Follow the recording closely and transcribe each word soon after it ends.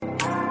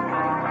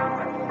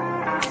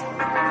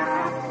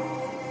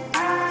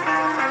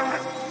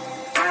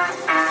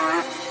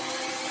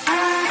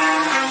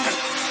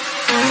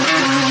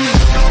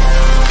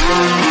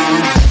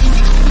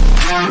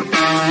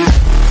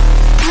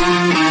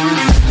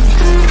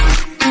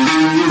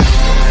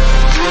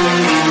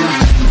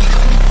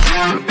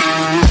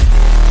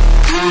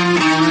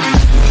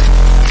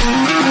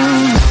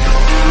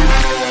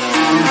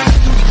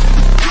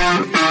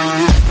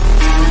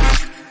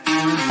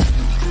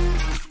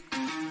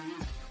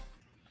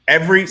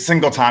Every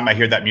single time I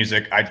hear that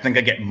music, I think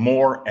I get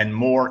more and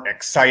more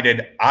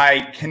excited.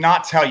 I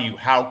cannot tell you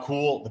how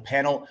cool the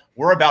panel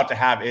we're about to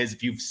have is.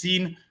 If you've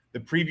seen the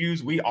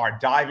previews, we are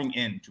diving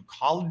into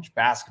college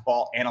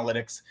basketball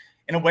analytics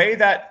in a way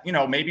that,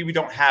 maybe we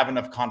don't have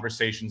enough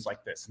conversations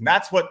like this. And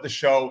that's what the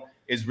show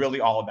is really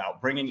all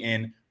about, bringing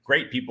in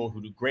great people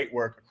who do great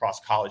work across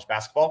college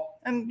basketball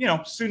and,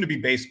 soon to be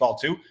baseball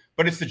too.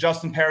 But it's the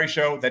Justin Perry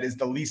Show that is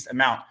the least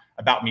amount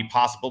about me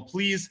possible.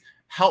 Please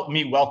help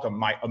me welcome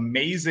my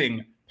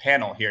amazing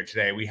panel here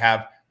today. We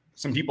have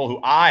some people who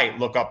I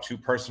look up to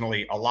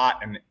personally a lot,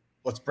 and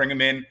let's bring them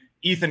in.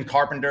 Ethan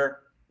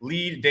Carpenter,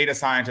 lead data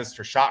scientist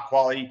for Shot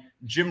Quality.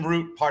 Jim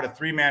Root, part of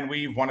Three Man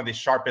Weave, one of the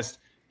sharpest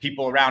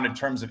people around in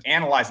terms of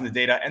analyzing the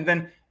data. And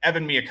then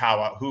Evan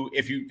Miyakawa, who,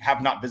 if you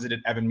have not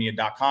visited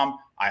evanmiya.com,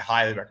 I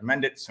highly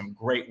recommend it. Some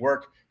great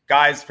work.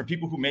 Guys, for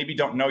people who maybe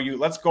don't know you,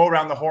 let's go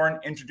around the horn,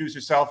 introduce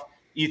yourself.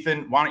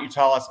 Ethan, why don't you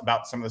tell us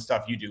about some of the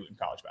stuff you do in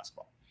college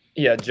basketball?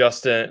 Yeah,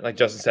 Justin, like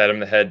Justin said, I'm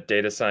the head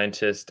data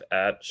scientist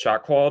at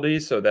Shot Quality.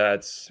 So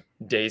that's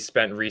days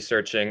spent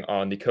researching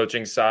on the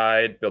coaching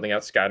side, building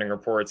out scouting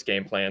reports,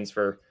 game plans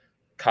for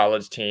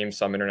college teams,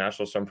 some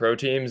international, some pro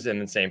teams, and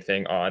the same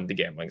thing on the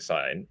gambling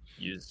side.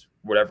 Use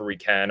whatever we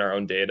can, our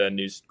own data,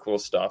 new cool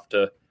stuff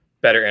to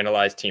better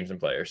analyze teams and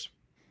players.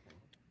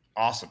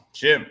 Awesome.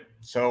 Jim,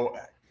 so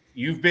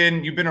you've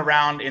been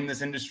around in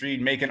this industry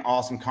making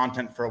awesome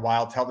content for a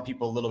while. Tell the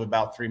people a little bit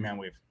about Three Man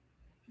Weave.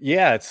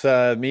 Yeah, it's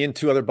me and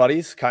two other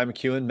buddies, Kai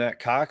McEwen, Matt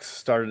Cox.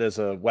 Started as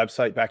a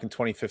website back in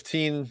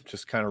 2015,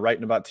 just kind of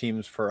writing about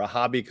teams for a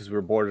hobby because we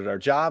were bored at our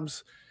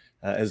jobs.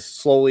 Has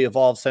slowly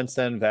evolved since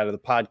then. We've added the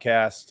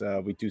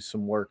podcast. We do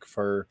some work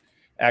for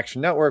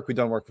Action Network. We've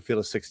done work for Field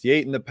of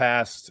 68 in the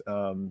past.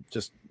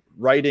 Just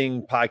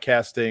writing,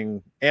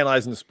 podcasting,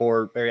 analyzing the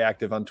sport, very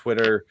active on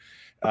Twitter.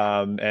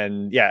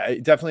 And yeah,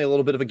 definitely a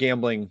little bit of a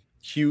gambling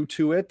hue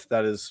to it.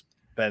 That is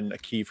been a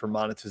key for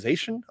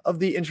monetization of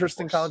the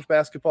interest in college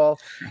basketball.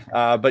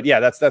 But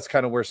yeah, that's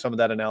kind of where some of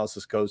that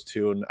analysis goes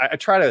to. And I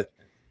try to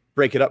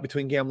break it up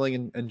between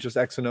gambling and just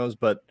X and O's,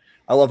 but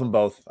I love them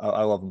both.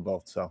 I love them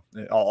both. So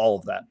all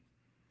of that.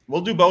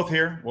 We'll do both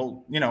here.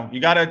 Well, you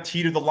got to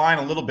teeter the line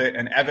a little bit.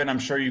 And Evan, I'm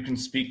sure you can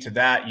speak to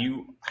that.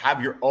 You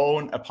have your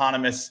own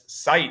eponymous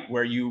site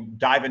where you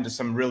dive into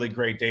some really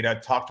great data.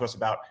 Talk to us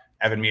about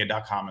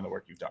evanmiya.com and the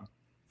work you've done.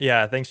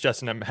 Yeah, thanks,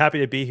 Justin. I'm happy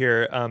to be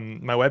here.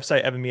 My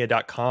website,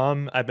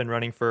 evanmiya.com, I've been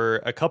running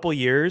for a couple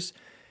years,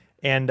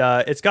 and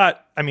it's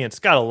got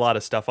a lot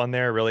of stuff on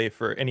there, really,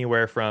 for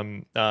anywhere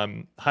from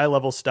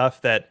high-level stuff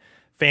that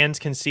fans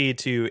can see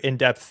to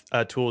in-depth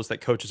tools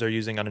that coaches are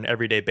using on an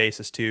everyday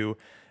basis to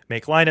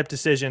make lineup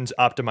decisions,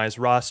 optimize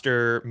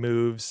roster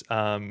moves,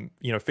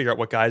 figure out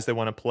what guys they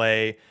want to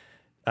play,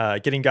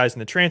 getting guys in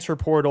the transfer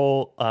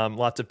portal,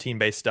 lots of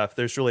team-based stuff.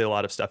 There's really a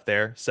lot of stuff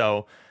there.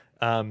 So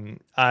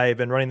I've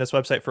been running this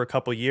website for a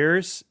couple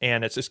years,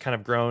 and it's just kind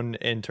of grown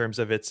in terms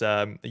of its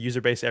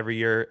user base every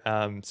year.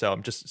 So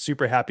I'm just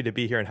super happy to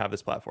be here and have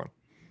this platform.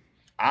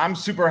 I'm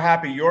super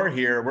happy you're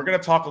here. We're going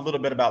to talk a little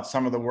bit about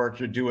some of the work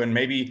you're doing,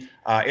 maybe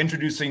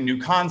introducing new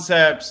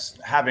concepts,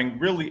 having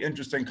really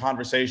interesting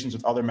conversations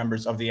with other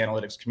members of the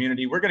analytics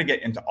community. We're going to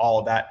get into all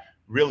of that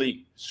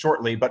really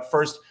shortly. But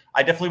first,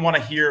 I definitely want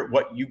to hear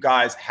what you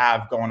guys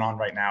have going on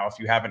right now. If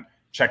you haven't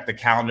check the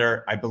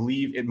calendar, I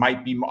believe it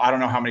might be, I don't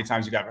know how many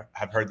times you guys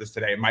have heard this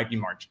today. It might be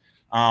March.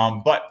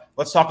 But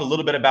let's talk a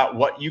little bit about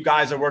what you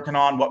guys are working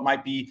on, what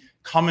might be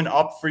coming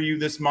up for you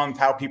this month,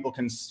 how people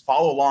can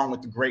follow along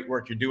with the great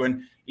work you're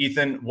doing.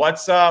 Ethan,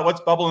 what's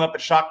bubbling up at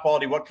Shot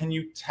Quality? What can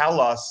you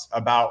tell us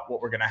about what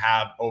we're going to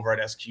have over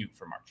at SQ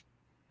for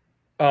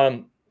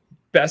March?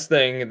 Best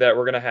thing that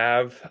we're going to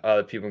have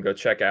that people can go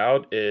check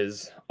out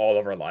is all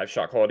of our live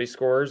Shot Quality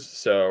scores.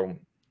 So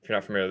if you're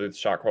not familiar with the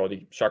shot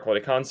quality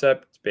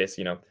concept, it's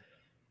basically,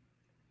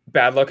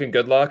 bad luck and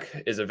good luck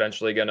is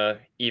eventually going to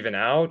even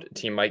out. A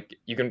team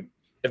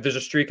if there's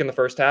a streak in the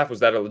first half, was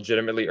that a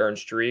legitimately earned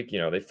streak?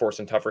 They force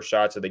in tougher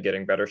shots. Are they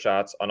getting better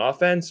shots on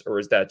offense? Or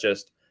is that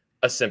just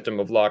a symptom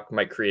of luck,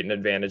 might create an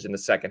advantage in the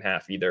second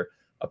half, either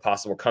a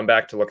possible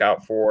comeback to look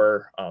out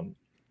for,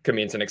 could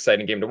mean it's an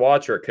exciting game to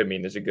watch, or it could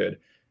mean there's a good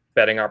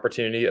betting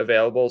opportunity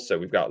available. So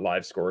we've got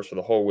live scores for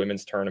the whole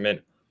women's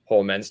tournament,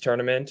 whole men's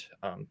tournament,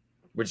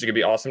 which is going to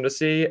be awesome to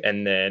see.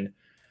 And then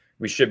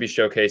we should be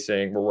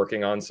showcasing, we're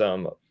working on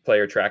some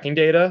player tracking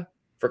data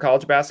for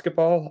college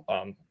basketball.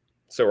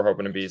 So we're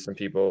hoping to be some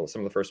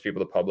of the first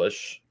people to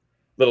publish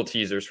little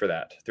teasers for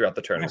that throughout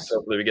the tournament. Nice. So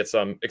hopefully we get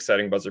some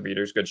exciting buzzer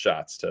beaters, good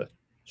shots to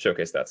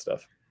showcase that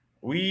stuff.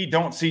 We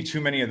don't see too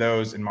many of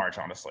those in March,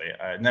 honestly.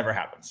 It never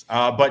happens.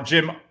 But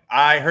Jim,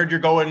 I heard you're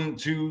going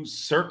to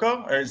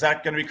Circa. Or is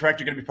that going to be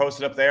correct? You're going to be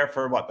posted up there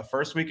for the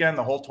first weekend,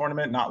 the whole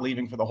tournament, not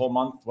leaving for the whole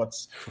month?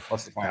 What's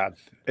the plan? God,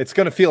 it's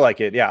going to feel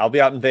like it. Yeah, I'll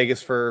be out in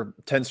Vegas for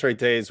 10 straight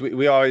days.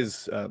 We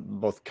always,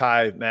 both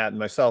Kai, Matt, and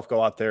myself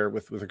go out there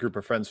with a group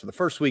of friends for the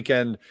first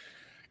weekend,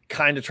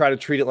 kind of try to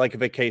treat it like a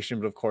vacation.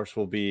 But of course,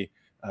 we'll be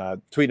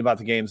tweeting about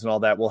the games and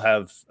all that. We'll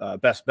have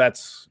Best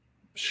Bets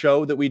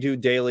show that we do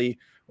daily,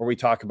 where we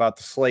talk about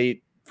the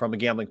slate, from a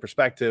gambling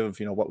perspective,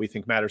 what we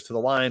think matters to the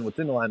line, what's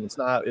in the line, what's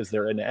not. Is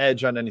there an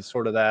edge on any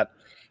sort of that?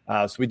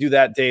 So we do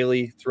that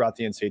daily throughout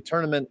the NCAA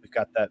tournament. We've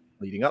got that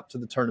leading up to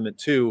the tournament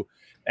too.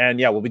 And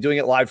yeah, we'll be doing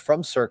it live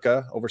from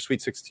Circa over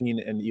Sweet 16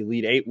 and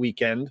Elite 8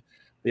 weekend.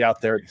 Be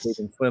out there at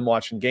Cleveland Swim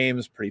watching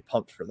games. Pretty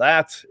pumped for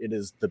that. It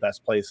is the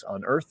best place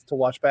on earth to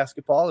watch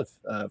basketball, if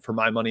for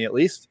my money at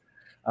least.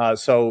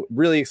 So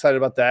really excited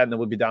about that. And then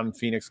we'll be down in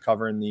Phoenix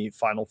covering the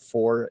Final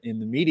Four in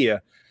the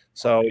media.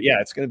 So yeah,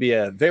 it's going to be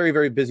a very,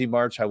 very busy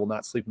March. I will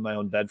not sleep in my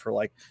own bed for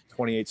like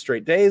 28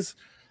 straight days,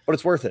 but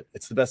it's worth it.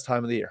 It's the best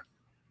time of the year.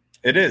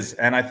 It is.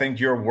 And I think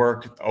your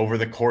work over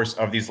the course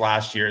of these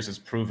last years has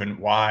proven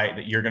why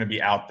that you're going to be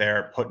out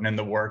there putting in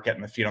the work,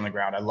 getting the feet on the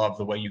ground. I love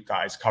the way you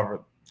guys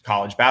cover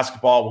college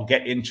basketball. We'll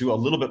get into a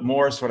little bit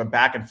more sort of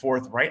back and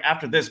forth right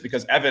after this,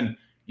 because Evan,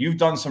 you've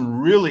done some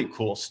really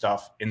cool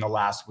stuff in the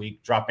last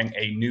week, dropping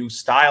a new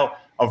style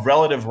of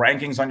relative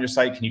rankings on your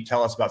site. Can you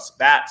tell us about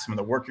that, some of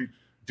the work you're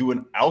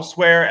doing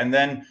elsewhere? And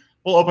then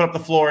we'll open up the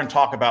floor and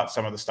talk about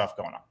some of the stuff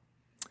going on.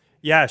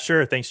 Yeah,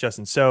 sure. Thanks,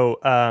 Justin. So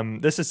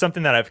this is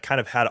something that I've kind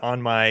of had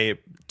on my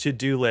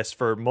to-do list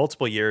for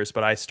multiple years,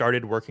 but I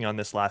started working on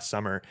this last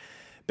summer.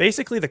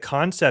 Basically, the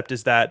concept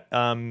is that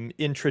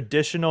in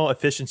traditional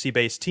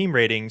efficiency-based team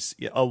ratings,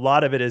 a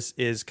lot of it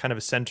is kind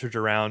of centered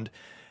around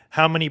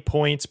how many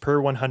points per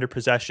 100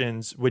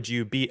 possessions would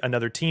you beat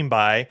another team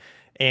by,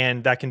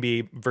 and that can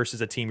be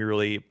versus a team you're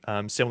really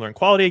similar in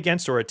quality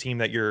against, or a team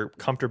that you're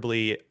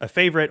comfortably a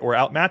favorite or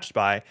outmatched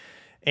by.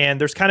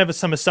 And there's kind of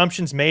some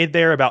assumptions made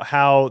there about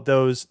how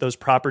those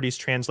properties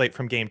translate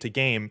from game to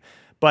game.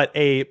 But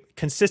a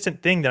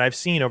consistent thing that I've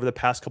seen over the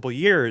past couple of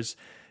years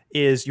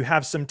is you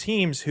have some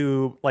teams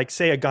who, like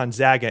say a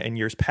Gonzaga in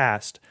years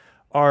past,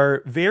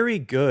 are very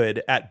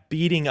good at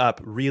beating up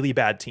really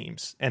bad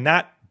teams. And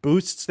that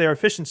boosts their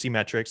efficiency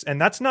metrics. And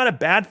that's not a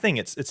bad thing.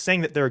 It's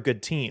saying that they're a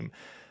good team.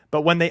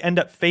 But when they end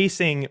up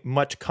facing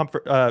much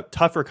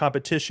tougher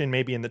competition,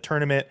 maybe in the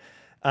tournament,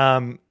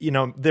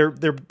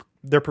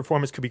 their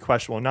performance could be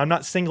questionable. Now, I'm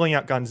not singling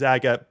out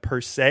Gonzaga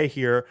per se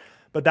here,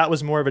 but that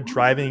was more of a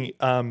driving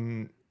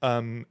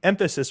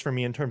emphasis for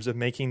me in terms of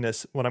making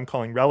this what I'm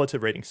calling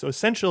relative rating. So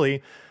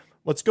essentially,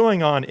 what's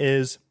going on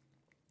is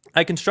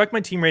I construct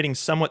my team ratings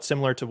somewhat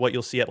similar to what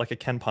you'll see at like a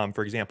KenPom,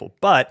 for example,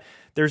 but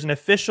there's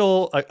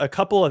a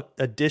couple of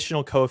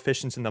additional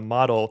coefficients in the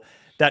model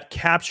that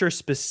capture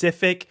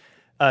specific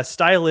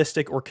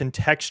stylistic or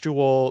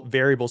contextual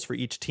variables for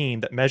each team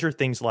that measure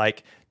things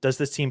like, does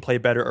this team play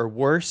better or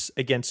worse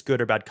against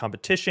good or bad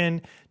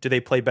competition? Do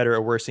they play better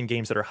or worse in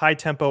games that are high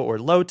tempo or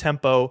low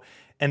tempo?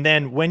 And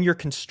then when you're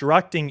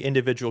constructing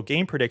individual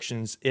game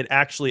predictions, it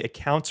actually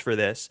accounts for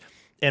this.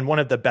 And one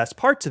of the best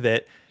parts of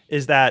it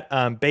is that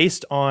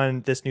based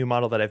on this new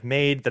model that I've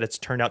made, that it's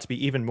turned out to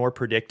be even more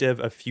predictive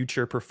of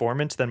future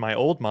performance than my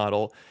old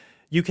model,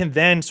 you can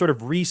then sort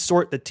of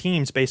resort the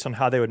teams based on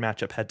how they would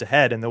match up head to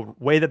head. And the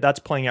way that that's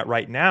playing out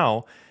right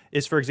now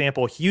is, for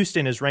example,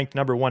 Houston is ranked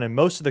number one in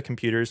most of the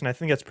computers, and I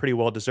think that's pretty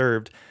well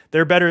deserved.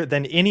 They're better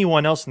than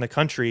anyone else in the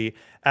country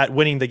at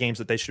winning the games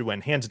that they should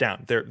win, hands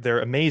down. They're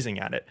amazing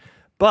at it.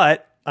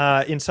 But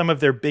in some of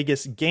their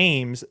biggest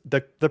games,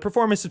 the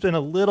performance has been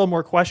a little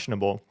more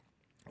questionable.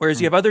 Whereas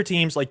you have other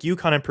teams like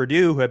UConn and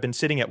Purdue who have been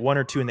sitting at 1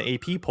 or 2 in the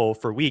AP poll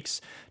for weeks.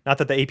 Not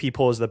that the AP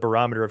poll is the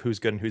barometer of who's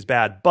good and who's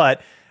bad,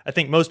 but I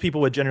think most people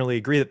would generally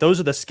agree that those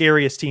are the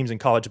scariest teams in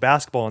college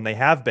basketball, and they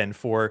have been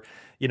for,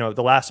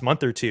 the last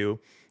month or two.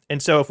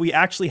 And so if we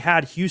actually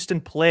had Houston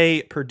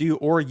play Purdue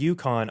or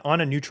UConn on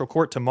a neutral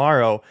court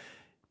tomorrow,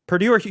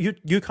 Purdue or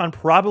UConn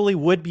probably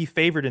would be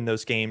favored in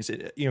those games,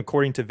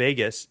 according to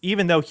Vegas,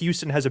 even though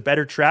Houston has a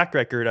better track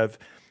record of,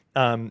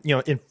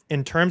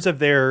 in terms of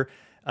their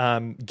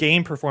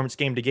game performance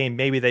game to game,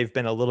 maybe they've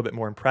been a little bit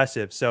more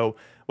impressive. So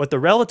what the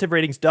relative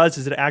ratings does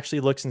is it actually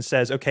looks and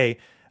says, okay,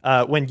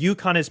 when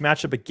UConn is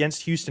matched up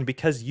against Houston,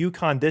 because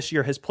UConn this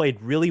year has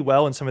played really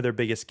well in some of their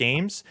biggest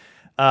games,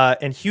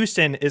 and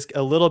Houston is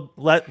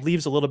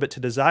leaves a little bit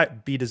to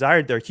be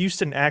desired there.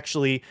 Houston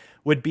actually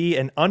would be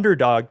an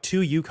underdog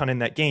to UConn in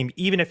that game,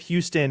 even if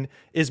Houston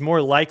is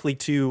more likely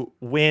to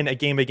win a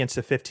game against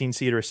a 15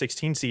 seed or a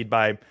 16 seed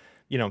by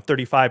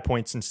 35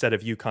 points instead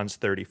of UConn's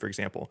 30, for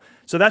example.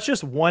 So that's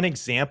just one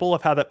example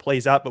of how that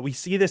plays out. But we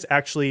see this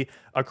actually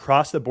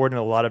across the board in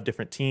a lot of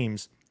different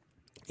teams.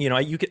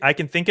 I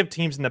can think of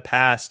teams in the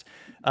past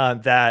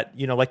that,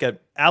 like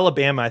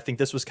Alabama, I think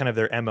this was kind of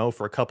their MO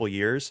for a couple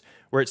years,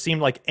 where it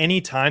seemed like any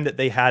time that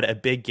they had a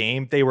big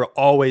game, they were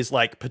always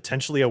like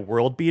potentially a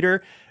world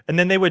beater. And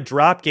then they would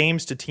drop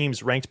games to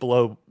teams ranked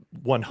below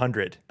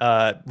 100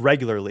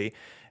 regularly.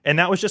 And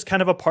that was just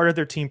kind of a part of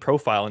their team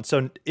profile. And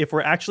so if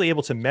we're actually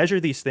able to measure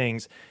these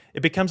things,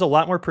 it becomes a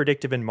lot more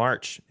predictive in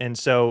March. And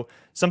so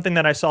something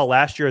that I saw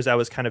last year as I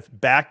was kind of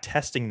back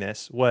testing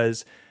this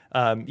was,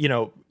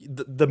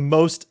 the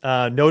most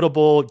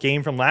notable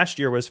game from last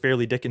year was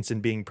Fairleigh Dickinson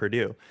being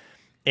Purdue.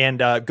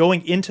 And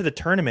going into the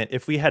tournament,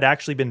 if we had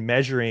actually been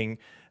measuring,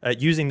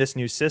 using this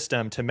new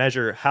system to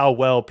measure how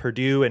well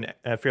Purdue and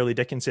Fairleigh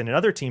Dickinson and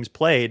other teams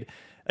played,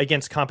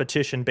 against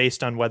competition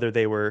based on whether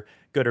they were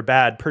good or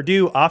bad.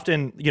 Purdue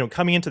often,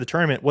 coming into the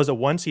tournament was a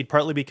 1 seed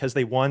partly because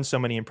they won so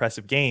many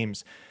impressive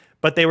games,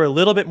 but they were a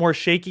little bit more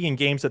shaky in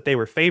games that they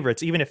were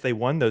favorites, even if they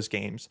won those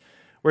games.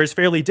 Whereas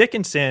Fairleigh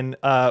Dickinson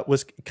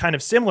was kind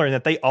of similar in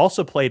that they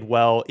also played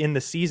well in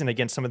the season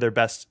against some of their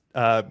best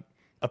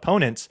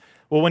opponents.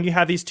 Well, when you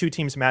have these two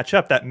teams match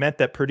up, that meant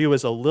that Purdue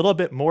was a little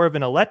bit more of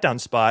in a letdown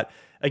spot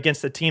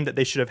against a team that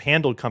they should have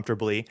handled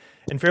comfortably.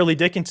 And Fairleigh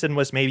Dickinson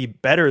was maybe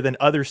better than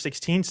other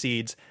 16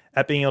 seeds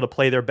at being able to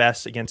play their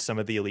best against some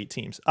of the elite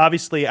teams.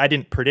 Obviously, I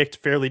didn't predict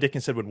Fairleigh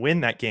Dickinson would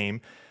win that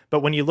game,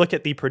 but when you look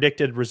at the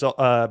predicted result,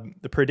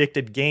 the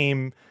predicted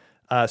game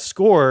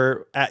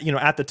score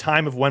at the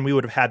time of when we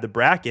would have had the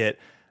bracket,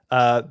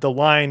 the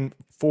line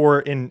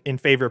in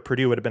favor of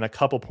Purdue would have been a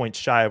couple points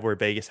shy of where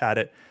Vegas had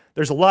it.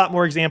 There's a lot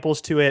more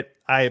examples to it.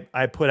 I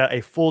put out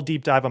a full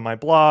deep dive on my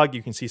blog.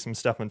 You can see some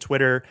stuff on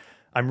Twitter.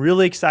 I'm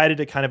really excited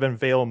to kind of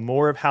unveil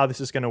more of how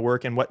this is going to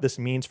work and what this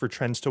means for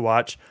trends to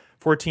watch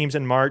for teams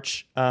in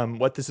March,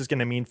 what this is going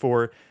to mean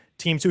for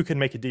teams who can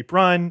make a deep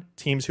run,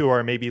 teams who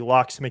are maybe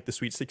locks to make the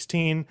Sweet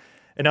 16,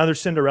 and other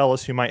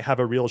Cinderellas who might have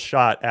a real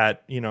shot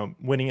at,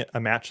 winning a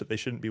match that they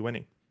shouldn't be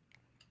winning.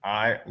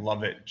 I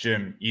love it.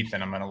 Jim,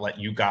 Ethan, I'm going to let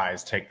you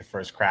guys take the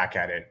first crack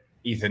at it.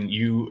 Ethan,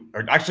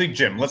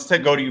 Jim, let's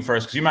go to you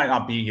first because you might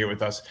not be here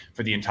with us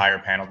for the entire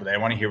panel today. I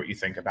want to hear what you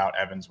think about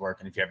Evan's work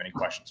and if you have any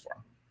questions for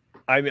him.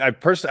 I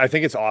personally, I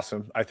think it's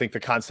awesome. I think the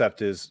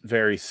concept is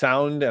very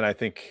sound. And I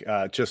think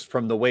just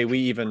from the way we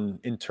even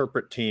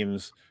interpret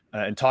teams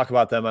and talk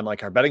about them on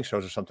like our betting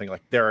shows or something,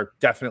 like there are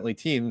definitely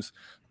teams,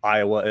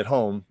 Iowa at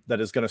home,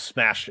 that is going to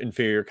smash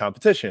inferior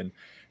competition.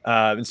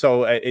 And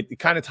so it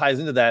kind of ties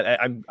into that.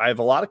 I have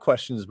a lot of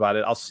questions about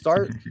it. I'll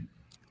start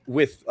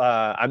with,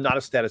 I'm not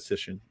a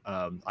statistician.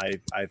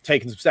 I've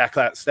taken some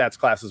stats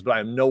classes, but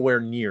I'm nowhere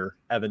near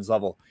Evan's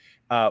level.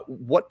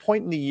 What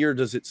point in the year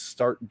does it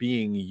start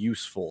being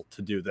useful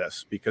to do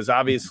this? Because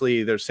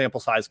obviously there's sample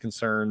size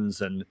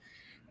concerns. And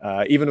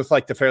even with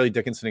like the Fairleigh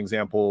Dickinson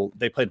example,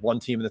 they played one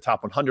team in the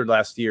top 100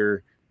 last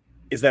year.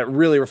 Is that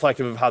really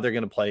reflective of how they're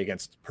going to play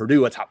against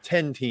Purdue, a top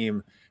 10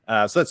 team?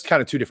 So that's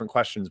kind of two different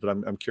questions, but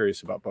I'm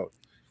curious about both.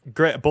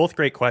 Both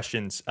great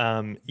questions.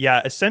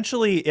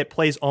 Essentially it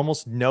plays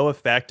almost no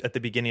effect at the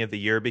beginning of the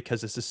year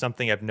because this is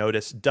something I've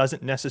noticed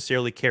doesn't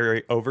necessarily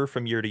carry over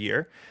from year to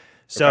year.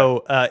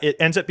 So it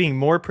ends up being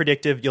more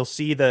predictive. You'll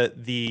see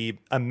the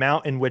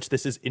amount in which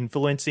this is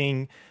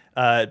influencing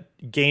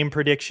game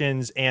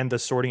predictions and the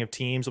sorting of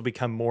teams will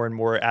become more and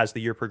more as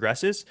the year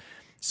progresses.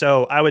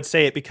 So I would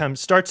say it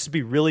starts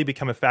to really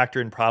become a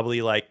factor in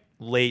probably like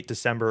late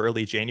December,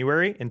 early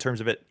January in terms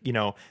of it,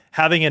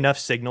 having enough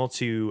signal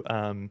to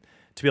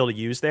be able to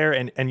use there.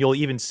 And you'll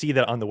even see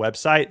that on the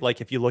website.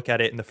 Like if you look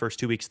at it in the first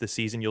 2 weeks of the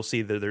season, you'll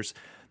see that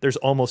there's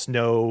almost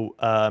no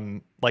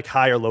like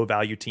high or low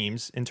value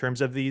teams in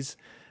terms of these.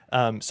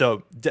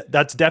 So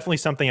that's definitely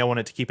something I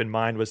wanted to keep in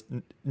mind, was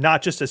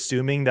not just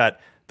assuming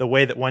that the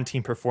way that one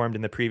team performed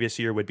in the previous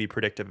year would be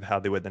predictive of how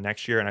they would the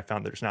next year. And I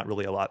found there's not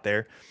really a lot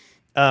there.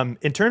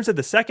 In terms of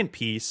the second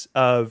piece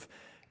of,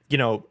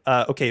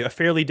 a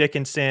Fairleigh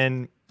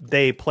Dickinson,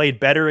 they played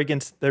better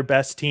against their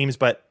best teams,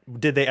 but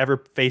did they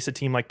ever face a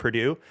team like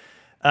Purdue?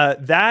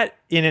 That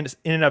in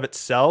and of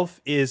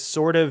itself is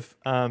sort of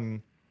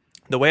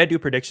the way I do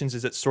predictions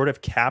is it's sort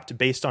of capped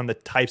based on the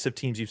types of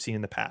teams you've seen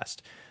in the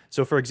past.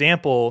 So, for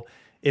example,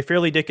 if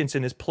Fairleigh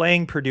Dickinson is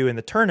playing Purdue in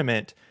the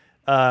tournament,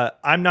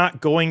 I'm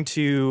not going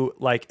to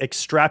like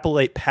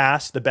extrapolate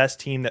past the best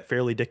team that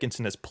Fairleigh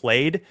Dickinson has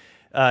played.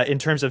 In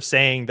terms of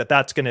saying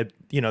that's going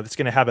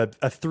to have a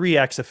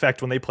 3x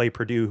effect when they play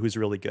Purdue, who's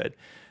really good.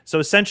 So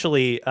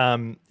essentially,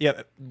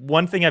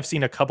 one thing I've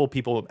seen a couple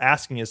people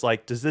asking is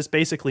like, does this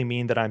basically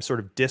mean that I'm sort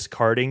of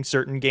discarding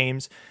certain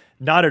games?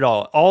 Not at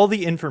all. All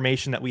the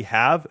information that we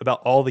have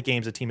about all the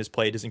games a team has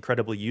played is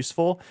incredibly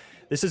useful.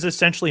 This is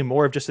essentially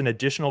more of just an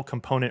additional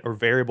component or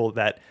variable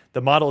that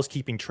the model is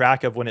keeping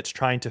track of when it's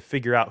trying to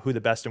figure out who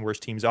the best and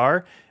worst teams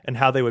are and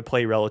how they would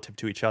play relative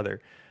to each other.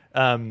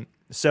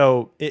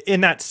 So in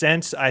that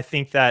sense, I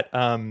think that,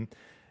 when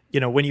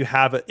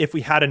if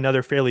we had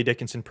another Fairleigh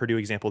Dickinson Purdue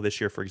example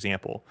this year, for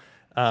example,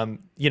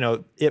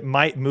 it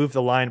might move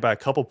the line by a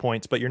couple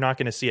points, but you're not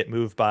going to see it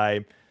move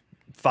by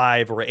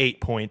 5 or 8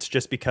 points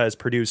just because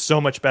Purdue's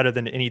so much better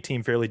than any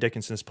team Fairleigh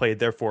Dickinson's played.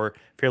 Therefore,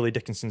 Fairleigh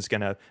Dickinson's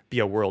going to be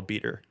a world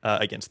beater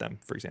against them,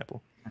 for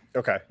example.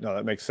 Okay. No,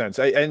 that makes sense.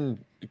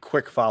 And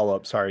quick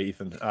follow-up. Sorry,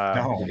 Ethan.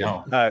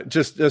 No.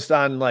 Just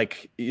on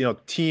like,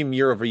 team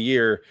year over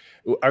year,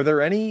 are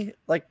there any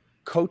like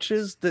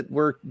coaches that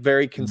were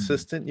very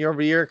consistent year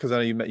over year? Because I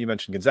know you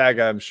mentioned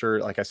Gonzaga. I'm sure,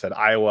 like I said,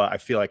 Iowa, I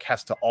feel like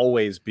has to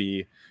always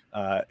be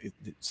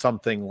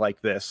something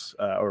like this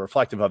or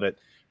reflective of it.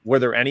 Were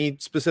there any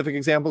specific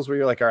examples where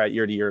you're like, all right,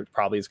 year to year, it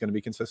probably is going to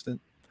be consistent?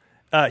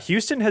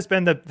 Houston has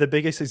been the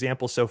biggest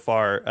example so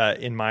far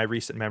in my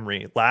recent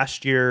memory.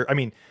 Last year,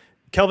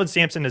 Kelvin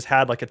Sampson has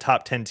had like a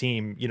top 10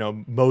 team,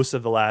 most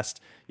of the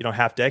last,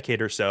 half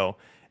decade or so.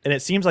 And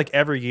it seems like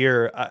every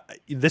year,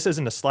 this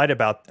isn't a slight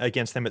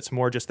against them. It's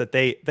more just that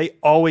they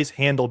always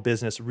handle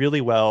business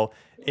really well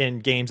in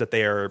games that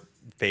they are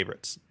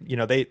favorites.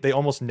 They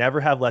almost never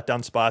have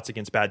letdown spots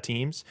against bad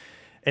teams.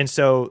 And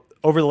so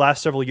over the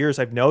last several years,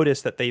 I've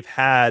noticed that they've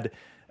had,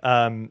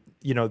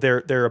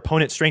 their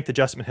opponent strength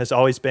adjustment has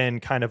always been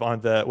kind of on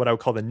the what I would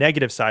call the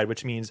negative side,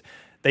 which means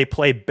they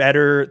play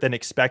better than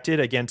expected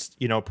against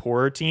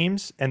poorer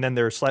teams, and then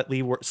they're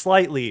slightly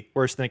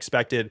worse than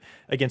expected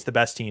against the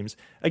best teams.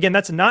 Again,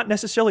 that's not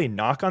necessarily a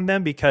knock on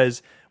them,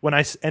 because when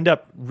I end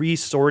up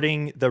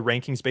resorting the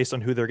rankings based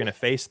on who they're going to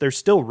face, they're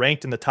still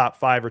ranked in the top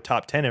 5 or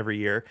top 10 every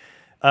year.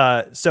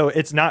 So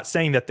it's not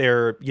saying that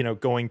they're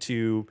going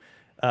to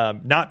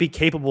not be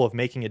capable of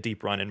making a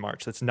deep run in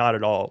March. That's not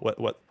at all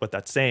what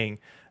that's saying.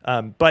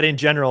 But in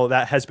general,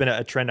 that has been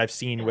a trend I've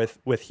seen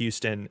with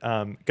Houston.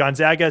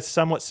 Gonzaga is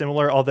somewhat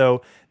similar,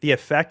 although the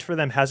effect for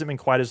them hasn't been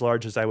quite as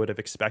large as I would have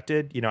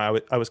expected.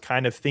 I was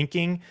kind of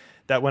thinking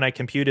that when I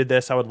computed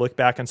this, I would look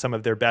back on some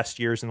of their best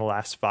years in the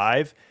last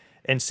 5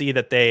 and see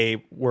that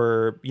they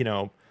were,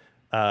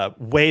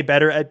 way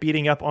better at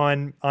beating up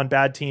on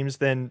bad teams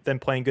than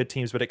playing good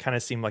teams. But it kind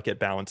of seemed like it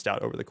balanced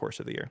out over the course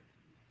of the year.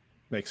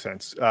 Makes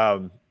sense.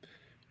 Because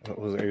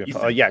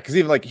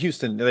even like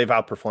Houston, they've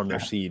outperformed their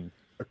seed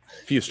a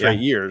few straight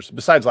years,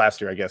 besides last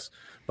year, I guess.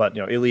 But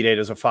Elite Eight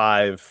is a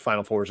 5,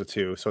 Final Four is a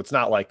 2, so it's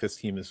not like this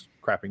team is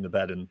crapping the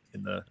bed in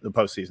the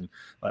postseason.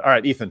 All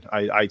right, Ethan,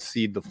 I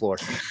cede the floor.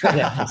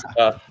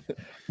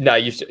 No,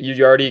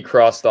 you already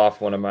crossed off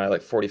one of my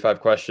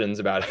 45 questions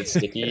about if it's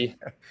sticky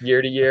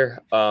year to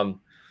year.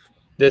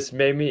 This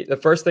made me, the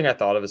first thing I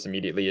thought of this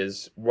immediately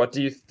is, what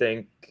do you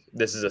think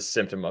this is a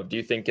symptom of? Do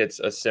you think it's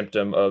a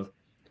symptom of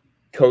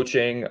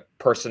coaching,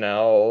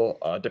 personnel,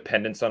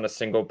 dependence on a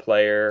single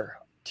player,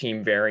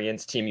 team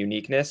variance, team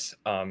uniqueness?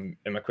 And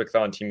my quick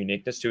thought on team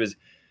uniqueness too is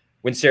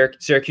when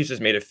Syracuse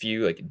has made a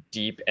few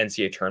deep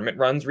NCAA tournament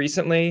runs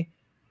recently,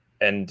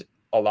 and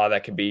a lot of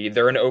that could be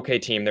they're an okay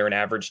team, they're an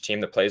average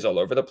team that plays all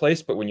over the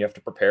place, but when you have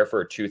to prepare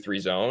for a 2-3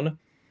 zone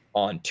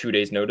on 2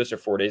 days notice or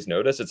 4 days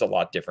notice, it's a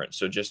lot different.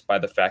 So just by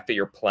the fact that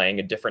you're playing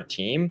a different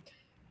team,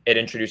 it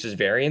introduces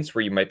variance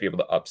where you might be able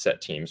to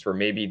upset teams, where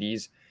maybe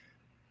these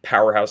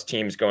powerhouse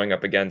teams going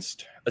up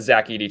against a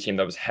Zach Edey team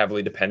that was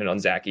heavily dependent on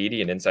Zach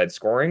Edey and inside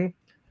scoring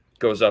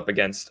goes up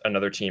against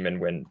another team, and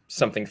when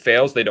something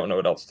fails, they don't know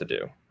what else to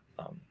do.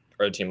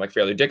 Or a team like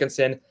Fairleigh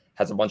Dickinson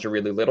has a bunch of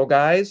really little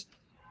guys.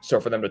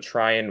 So for them to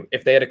try and,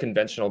 if they had a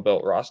conventional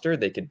built roster,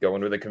 they could go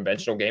in with a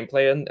conventional game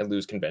plan and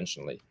lose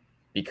conventionally.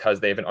 Because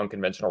they have an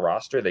unconventional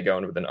roster, they go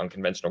in with an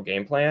unconventional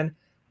game plan,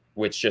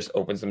 which just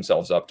opens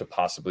themselves up to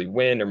possibly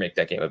win or make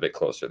that game a bit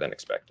closer than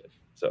expected.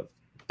 So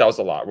that was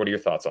a lot. What are your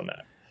thoughts on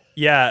that?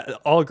 Yeah,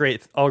 all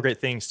great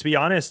things. To be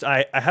honest,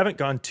 I haven't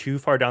gone too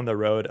far down the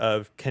road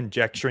of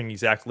conjecturing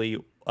exactly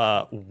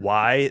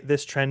why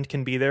this trend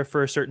can be there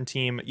for a certain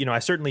team. I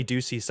certainly do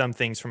see some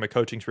things from a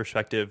coaching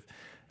perspective,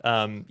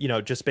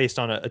 just based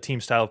on a team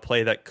style of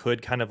play that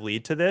could kind of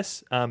lead to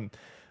this.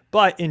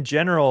 But in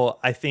general,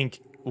 I think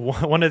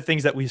one of the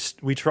things that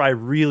we try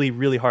really,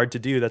 really hard to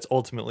do that's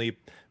ultimately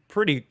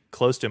pretty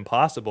close to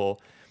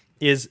impossible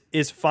is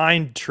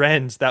find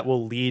trends that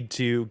will lead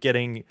to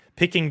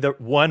picking the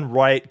one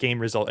right game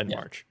result in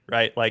March,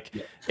 right?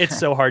 It's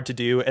so hard to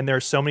do. And there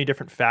are so many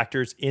different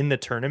factors in the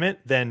tournament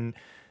than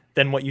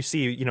what you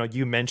see.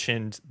 You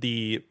mentioned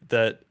the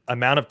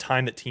amount of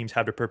time that teams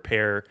have to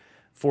prepare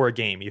for a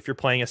game. If you're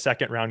playing a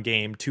second round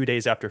game 2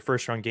 days after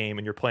first round game,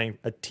 and you're playing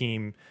a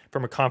team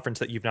from a conference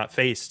that you've not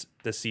faced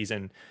this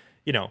season,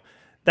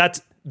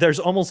 there's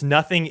almost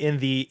nothing in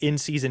the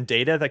in-season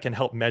data that can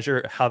help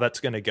measure how that's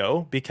going to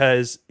go,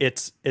 because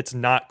it's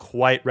not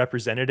quite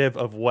representative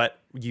of what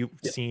you've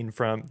seen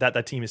from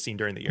that team has seen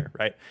during the year,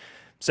 right?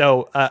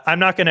 So I'm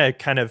not going to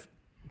kind of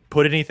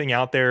put anything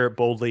out there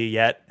boldly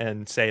yet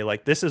and say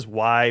this is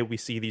why we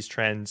see these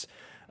trends.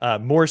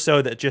 More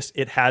so that just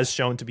it has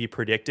shown to be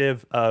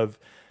predictive of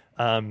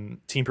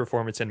team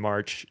performance in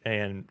March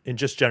and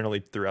just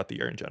generally throughout the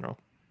year in general.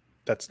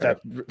 That's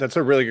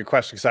a really good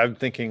question, because I'm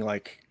thinking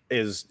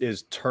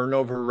is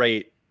turnover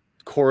rate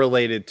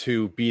correlated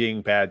to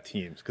beating bad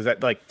teams? Because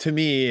that to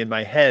me in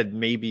my head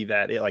maybe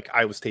that it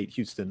Iowa State,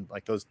 Houston,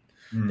 those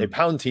they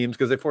pound teams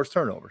because they force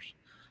turnovers.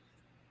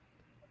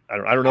 I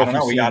don't know if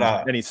you've seen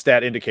any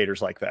stat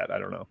indicators like that. I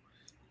don't know.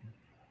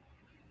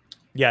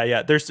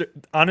 Yeah. There's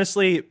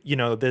honestly,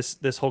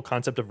 this whole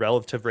concept of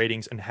relative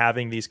ratings and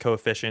having these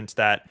coefficients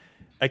that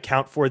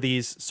account for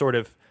these sort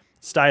of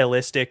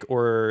stylistic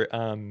or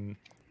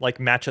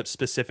matchup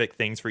specific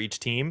things for each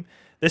team.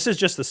 This is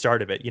just the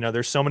start of it.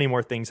 There's so many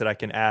more things that I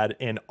can add,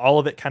 and all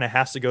of it kind of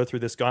has to go through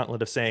this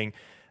gauntlet of saying,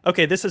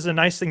 okay, this is a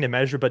nice thing to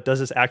measure, but does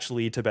this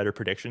actually lead to better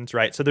predictions,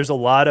 right? So there's a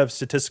lot of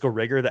statistical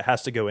rigor that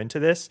has to go into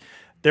this.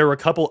 There were a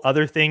couple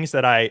other things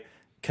that I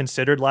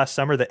considered last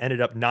summer that ended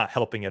up not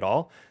helping at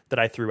all that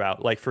I threw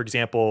out. For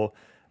example,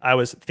 I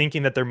was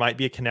thinking that there might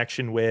be a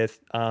connection with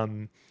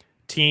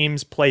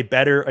teams play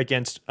better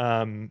against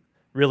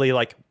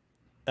really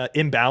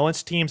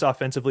imbalanced teams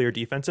offensively or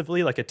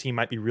defensively. Like a team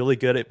might be really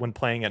good at when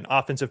playing an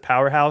offensive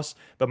powerhouse,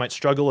 but might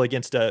struggle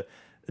against a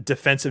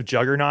defensive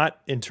juggernaut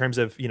in terms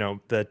of,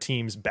 the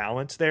team's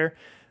balance there.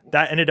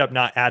 That ended up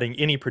not adding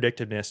any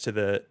predictiveness to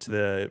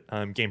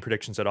the game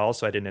predictions at all,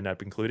 so I didn't end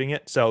up including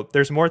it. So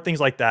there's more things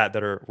like that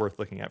are worth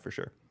looking at for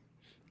sure.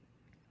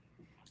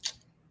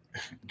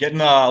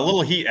 Getting a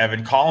little heat,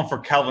 Evan. Calling for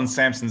Kelvin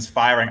Sampson's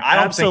firing. I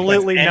don't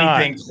Absolutely think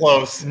that's anything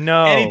close.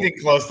 No, anything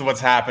close to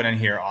what's happening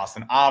here,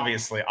 Austin.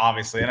 Obviously,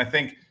 and I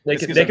think they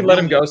can let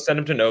him go. Send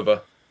him to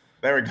Nova.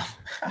 There we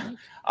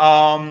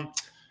go.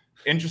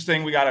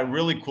 Interesting. We got a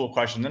really cool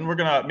question. Then we're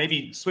gonna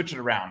maybe switch it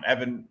around,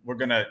 Evan. We're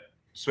gonna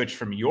switch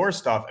from your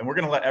stuff, and we're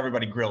going to let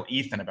everybody grill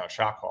Ethan about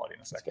shot quality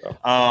in a second.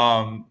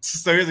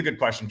 So here's a good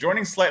question.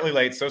 Joining slightly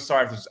late, so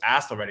sorry if this was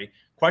asked already.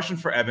 Question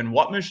for Evan.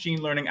 What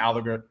machine learning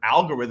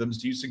algorithms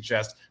do you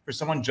suggest for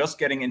someone just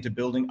getting into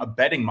building a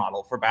betting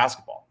model for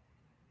basketball?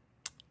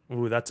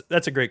 Ooh, that's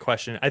a great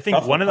question. I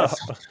think one of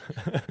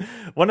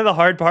the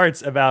hard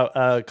parts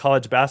about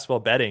college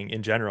basketball betting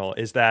in general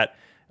is that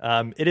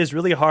it is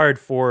really hard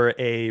for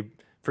you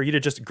to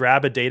just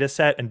grab a data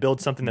set and build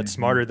something that's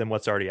smarter than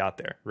what's already out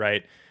there,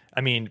 right? I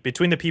mean,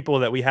 between the people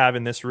that we have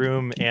in this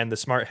room and the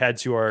smart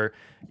heads who are,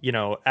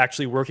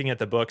 actually working at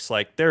the books,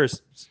 like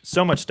there's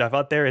so much stuff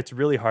out there. It's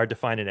really hard to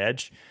find an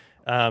edge.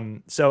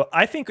 So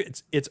I think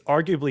it's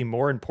arguably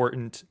more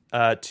important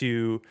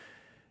to,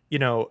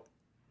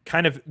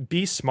 kind of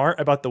be smart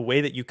about the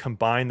way that you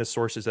combine the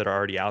sources that are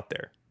already out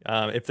there.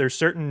 If there's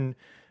certain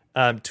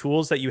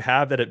tools that you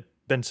have that have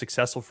been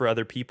successful for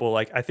other people,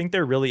 like I think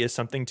there really is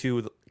something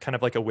to kind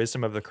of like a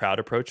wisdom of the crowd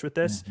approach with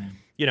this.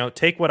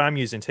 Take what I'm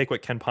using, take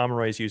what Ken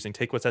Pomeroy is using,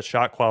 take what's at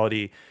shot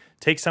quality,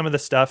 take some of the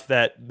stuff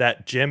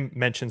that Jim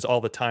mentions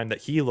all the time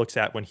that he looks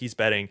at when he's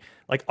betting.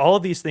 Like all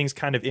of these things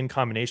kind of in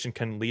combination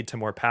can lead to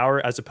more power,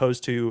 as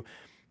opposed to,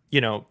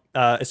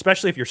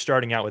 especially if you're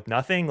starting out with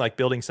nothing, like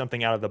building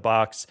something out of the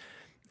box.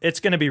 It's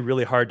going to be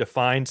really hard to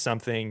find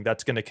something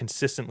that's going to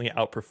consistently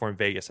outperform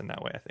Vegas in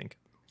that way, I think.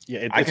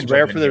 Yeah, it's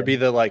rare for there to be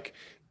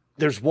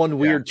there's one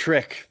weird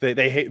trick.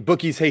 They hate,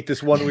 bookies hate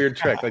this one weird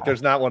trick. Like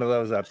there's not one of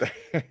those out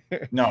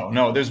there.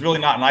 No, there's really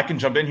not. And I can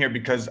jump in here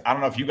because I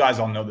don't know if you guys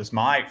all know this.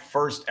 My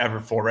first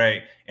ever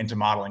foray into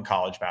modeling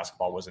college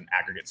basketball was an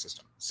aggregate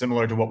system,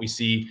 similar to what we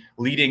see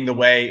leading the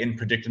way in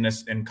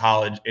predictiveness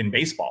in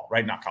baseball,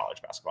 right? Not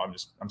college basketball.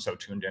 I'm so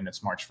tuned in.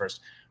 It's March 1st.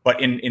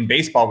 But in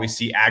baseball, we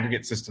see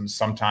aggregate systems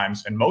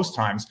sometimes and most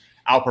times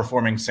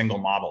outperforming single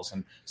models.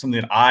 And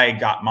something that I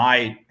got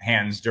my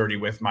hands dirty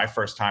with my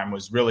first time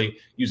was really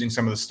using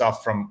some of the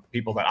stuff from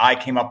people that I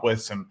came up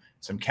with, some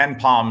Ken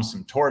Pom,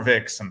 some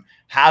Torvik, some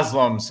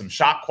Haslam, some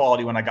shot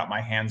quality when I got my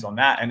hands on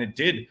that. And it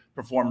did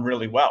perform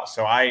really well.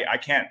 So I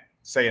can't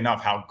say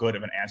enough how good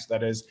of an answer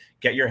that is.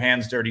 Get your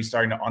hands dirty,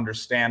 starting to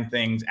understand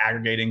things,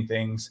 aggregating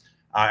things,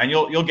 and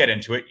you'll get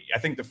into it. I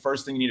think the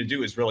first thing you need to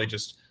do is really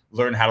just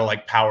learn how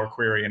to power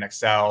query in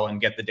Excel and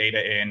get the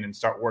data in and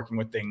start working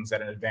with things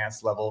at an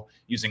advanced level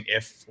using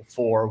if,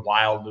 for,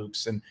 while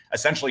loops, and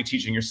essentially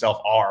teaching yourself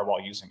R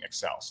while using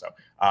Excel. So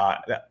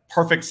that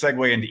perfect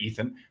segue into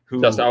Ethan,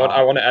 who Justin,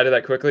 I want to add to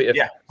that quickly.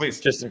 Please.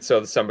 Just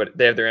so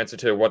they have their answer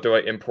to what do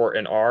I import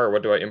in R or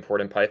what do I import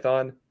in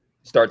Python?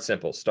 Start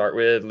simple. Start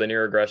with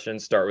linear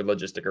regression. Start with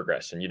logistic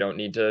regression. You don't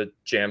need to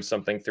jam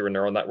something through a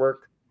neural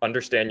network.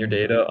 Understand your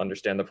data,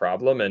 understand the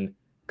problem, and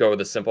go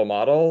with a simple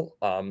model.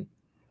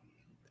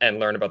 And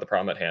learn about the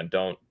problem at hand.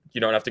 You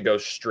don't have to go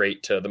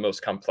straight to the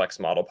most complex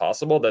model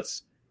possible.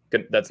 That's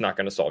not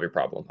going to solve your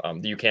problem.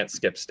 You can't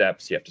skip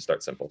steps. You have to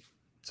start simple.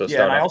 So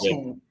start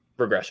with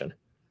regression.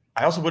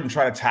 I also wouldn't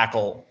try to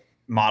tackle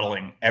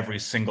modeling every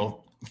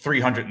single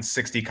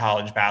 360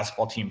 college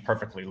basketball team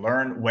perfectly.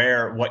 Learn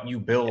where what you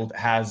build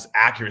has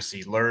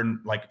accuracy.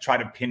 Try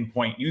to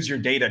pinpoint, use your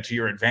data to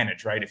your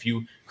advantage, right? If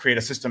you create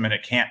a system and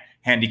it can't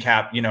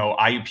handicap,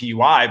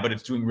 IUPUI, but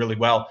it's doing really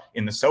well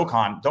in the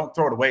SoCon, don't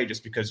throw it away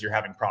just because you're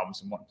having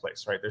problems in one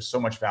place, right? There's so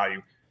much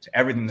value to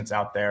everything that's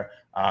out there.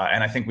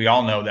 And I think we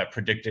all know that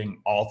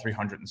predicting all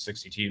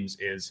 360 teams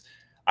is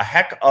a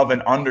heck of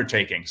an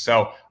undertaking.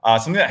 So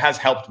something that has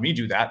helped me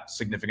do that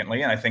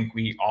significantly. And I think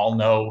we all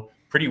know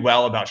pretty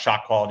well about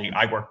shot quality.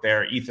 I work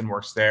there. Ethan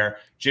works there.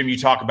 Jim, you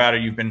talk about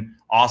it. You've been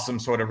awesome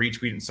sort of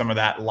retweeting some of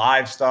that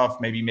live stuff,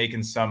 maybe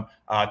making some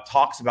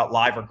talks about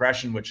live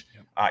regression, which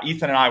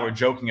Ethan and I were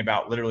joking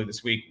about literally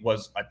this week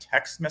was a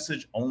text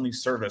message only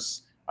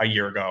service a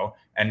year ago.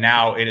 And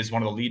now it is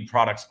one of the lead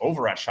products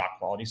over at Shot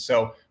Quality.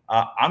 So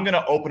I'm going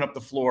to open up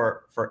the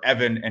floor for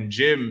Evan and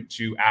Jim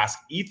to ask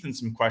Ethan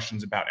some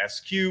questions about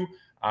SQ.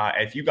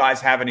 If you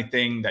guys have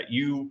anything that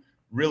you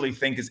really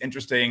think is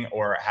interesting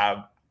or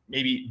have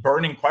maybe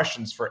burning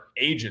questions for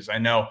ages. I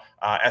know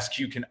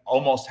SQ can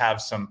almost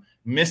have some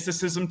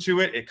mysticism to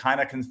it. It kind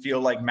of can feel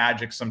like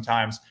magic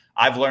sometimes.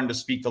 I've learned to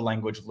speak the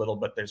language a little,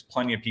 but there's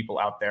plenty of people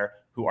out there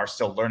who are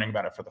still learning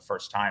about it for the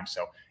first time.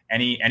 So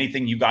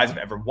anything you guys have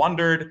ever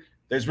wondered,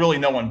 there's really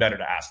no one better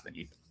to ask than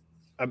Ethan.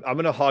 I'm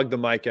going to hog the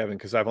mic, Evan,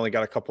 because I've only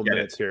got a couple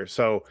minutes here.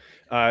 So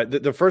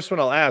the first one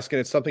I'll ask, and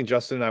it's something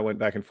Justin and I went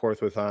back and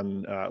forth with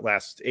on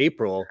last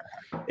April,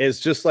 is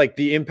just like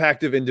the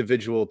impact of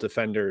individual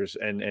defenders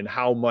and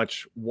how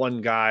much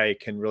one guy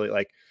can really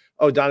like,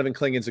 oh, Donovan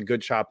Klingen's a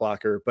good shot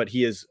blocker, but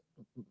he is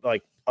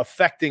like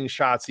affecting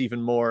shots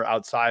even more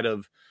outside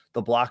of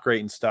the block rate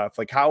and stuff.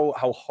 Like how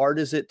hard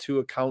is it to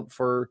account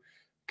for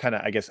kind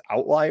of, I guess,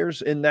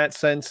 outliers in that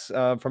sense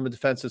from a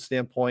defensive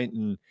standpoint?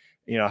 And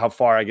how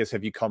far, I guess,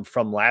 have you come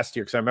from last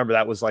year? Because I remember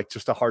that was like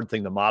just a hard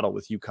thing to model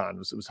with UConn.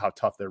 It was how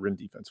tough their rim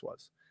defense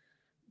was.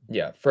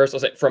 Yeah. First, I'll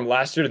say from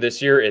last year to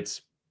this year,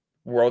 it's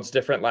worlds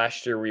different.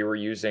 Last year, we were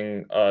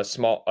using a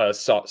small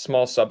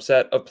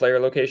subset of player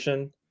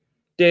location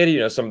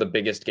data. Some of the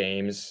biggest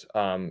games,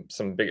 and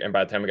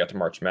by the time we got to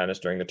March Madness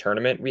during the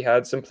tournament, we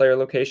had some player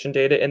location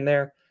data in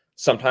there.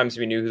 Sometimes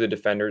we knew who the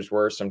defenders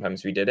were.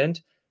 Sometimes we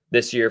didn't.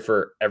 This year,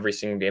 for every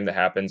single game that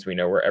happens, we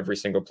know where every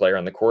single player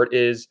on the court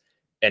is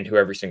and who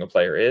every single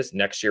player is.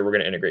 Next year, we're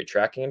going to integrate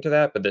tracking into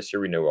that, but this year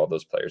we know who all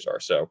those players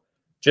are. So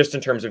just in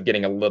terms of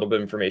getting a little bit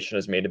of information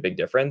has made a big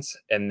difference.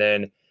 And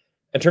then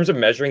in terms of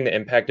measuring the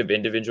impact of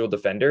individual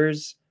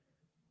defenders,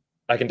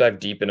 I can dive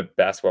deep into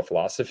basketball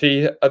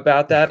philosophy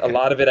about that. A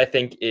lot of it, I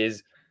think,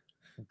 is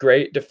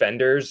great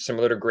defenders,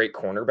 similar to great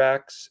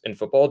cornerbacks in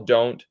football, they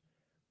don't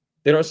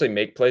necessarily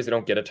make plays. They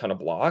don't get a ton of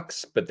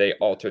blocks, but they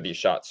alter these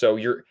shots. So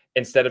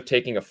instead of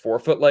taking a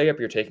 4-foot layup,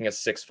 you're taking a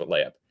 6-foot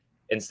layup.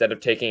 Instead of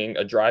taking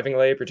a driving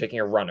layup, you're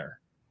taking a runner.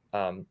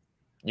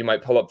 You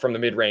might pull up from the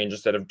mid-range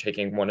instead of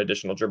taking one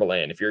additional dribble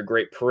in. If you're a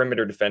great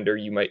perimeter defender,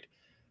 you might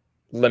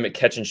limit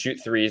catch and shoot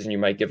threes, and you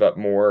might give up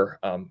more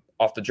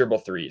off the dribble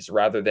threes.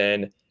 Rather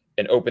than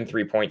an open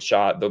 3-point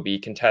shot, they'll be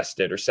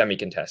contested or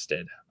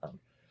semi-contested.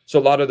 So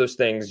a lot of those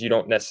things you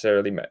don't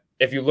necessarily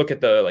if you look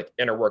at the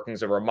inner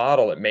workings of our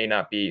model, it may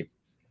not be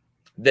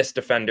this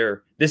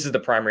defender, this is the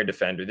primary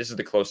defender, this is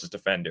the closest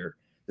defender,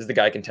 this is the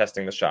guy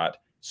contesting the shot.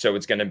 So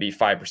it's going to be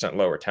 5%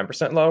 lower,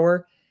 10%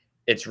 lower.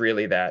 It's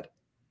really that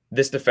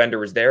this defender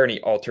was there and he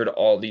altered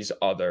all these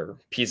other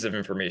pieces of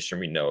information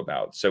we know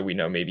about. So we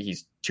know maybe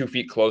he's 2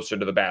 feet closer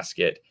to the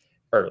basket,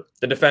 or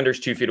the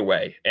defender's 2 feet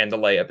away and the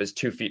layup is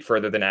 2 feet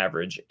further than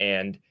average.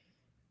 And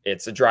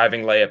it's a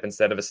driving layup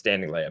instead of a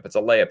standing layup. It's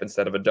a layup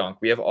instead of a dunk.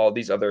 We have all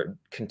these other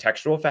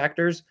contextual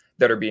factors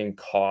that are being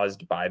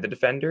caused by the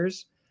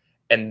defenders.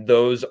 And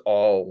those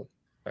all,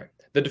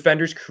 the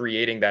defenders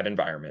creating that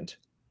environment.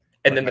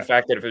 And then the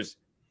fact that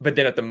but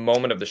then at the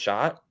moment of the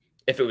shot,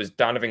 if it was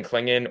Donovan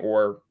Klingen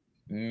or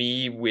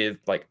me with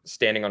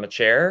standing on a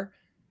chair,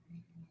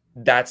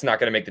 that's not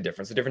going to make the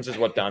difference. The difference is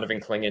what Donovan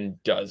Klingen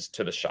does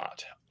to the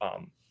shot.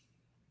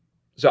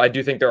 So I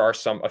do think there are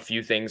a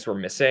few things we're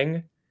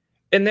missing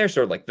in there.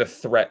 Sort of the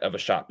threat of a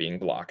shot being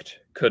blocked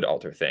could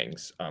alter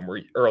things.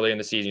 Where early in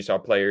the season, you saw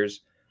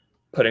players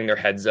putting their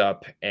heads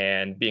up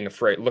and being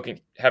afraid,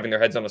 having their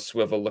heads on a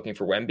swivel, looking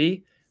for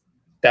Wemby.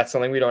 That's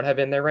something we don't have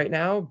in there right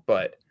now,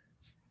 but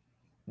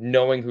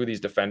knowing who these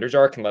defenders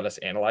are can let us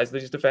analyze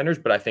these defenders,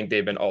 but I think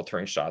they've been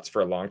altering shots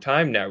for a long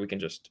time. Now we can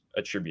just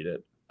attribute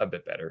it a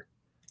bit better.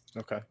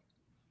 Okay.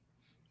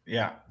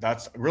 Yeah,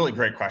 that's a really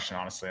great question,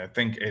 honestly. I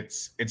think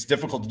it's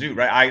difficult to do,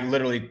 right? I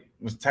literally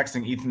was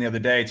texting Ethan the other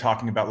day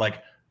talking about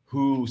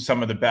who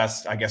some of the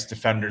best, I guess,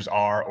 defenders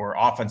are or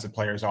offensive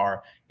players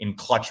are in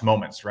clutch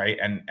moments, right?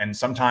 And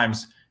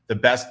sometimes the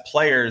best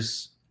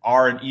players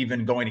aren't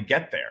even going to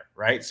get there,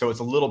 right? So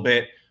it's a little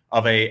bit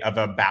of a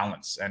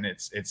balance, and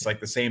it's like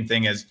the same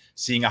thing as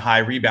seeing a high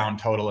rebound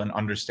total and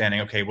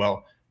understanding, okay,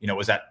 well,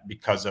 was that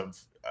because of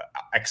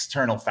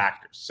external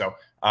factors? So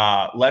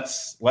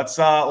let's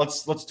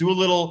do a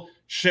little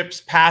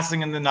ships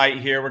passing in the night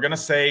here. We're gonna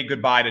say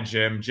goodbye to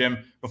Jim. Jim,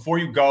 before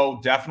you go,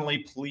 definitely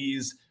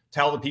please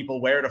tell the people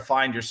where to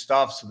find your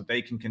stuff so that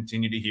they can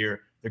continue to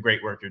hear the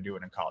great work you're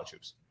doing in college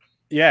hoops.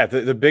 Yeah,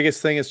 the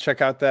biggest thing is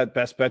check out that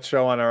Best Bet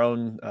show on our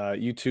own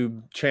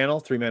YouTube channel,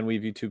 3 Man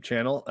Weave YouTube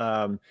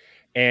channel.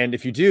 And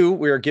if you do,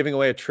 we are giving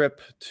away a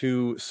trip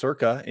to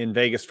Circa in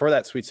Vegas for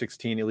that Sweet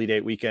 16 Elite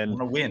 8 weekend. I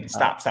want to win.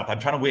 Stop. I'm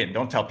trying to win.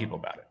 Don't tell people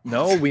about it.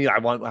 No, I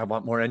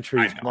want more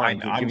entries. I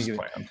know. I'm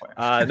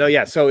playing. No,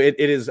 yeah. So it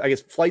is, I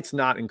guess, flights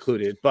not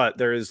included, but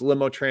there is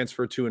limo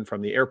transfer to and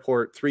from the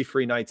airport, 3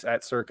 free nights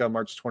at Circa,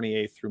 March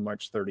 28th through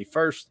March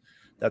 31st.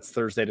 That's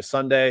Thursday to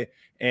Sunday.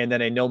 And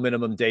then a no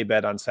minimum day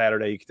bed on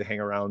Saturday. You get to hang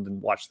around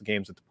and watch the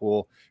games at the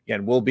pool.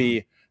 Again, we'll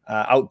be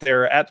out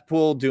there at the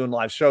pool doing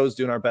live shows,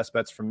 doing our best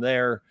bets from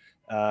there.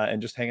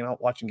 And just hanging out,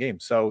 watching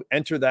games. So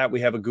enter that.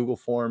 We have a Google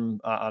form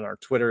on our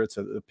Twitter. It's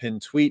a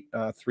pinned tweet,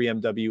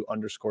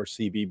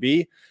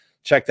 3MW_CBB.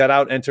 Check that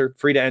out. Enter.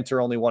 Free to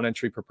enter. Only 1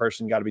 entry per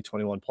person. Got to be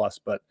 21 plus.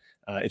 But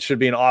it should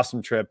be an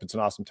awesome trip. It's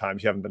an awesome time.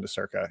 If you haven't been to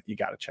Circa, you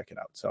got to check it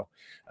out. So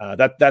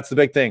that's the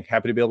big thing.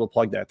 Happy to be able to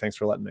plug that. Thanks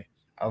for letting me.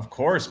 Of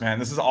course, man.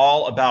 This is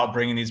all about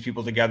bringing these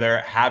people together,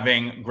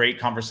 having great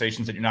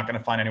conversations that you're not going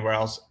to find anywhere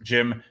else.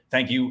 Jim,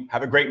 thank you.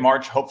 Have a great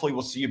March. Hopefully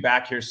we'll see you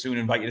back here soon.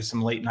 Invite you to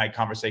some late night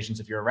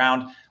conversations if you're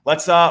around. We're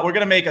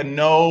going to make you're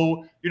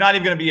not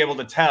even going to be able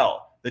to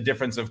tell the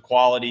difference of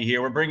quality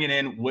here. We're bringing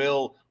in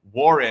Will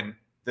Warren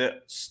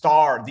the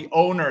star, the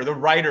owner, the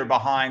writer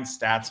behind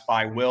Stats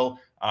by Will,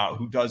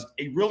 who does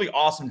a really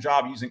awesome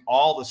job using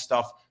all the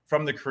stuff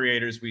from the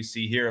creators we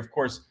see here. Of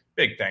course,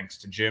 big thanks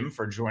to Jim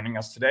for joining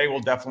us today. We'll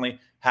definitely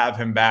have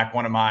him back,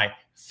 one of my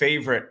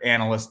favorite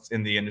analysts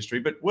in the industry.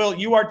 But Will,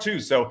 you are too.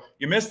 So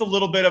you missed a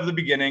little bit of the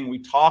beginning. We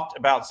talked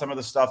about some of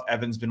the stuff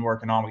Evan's been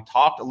working on. We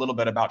talked a little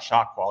bit about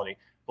shot quality.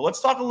 But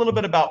let's talk a little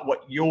bit about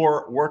what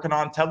you're working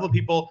on. Tell the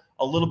people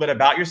a little bit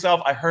about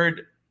yourself. I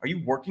heard, are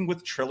you working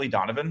with Trilly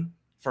Donovan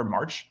for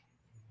March?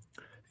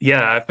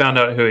 Yeah, I found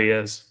out who he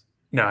is.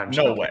 No, I'm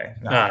no way.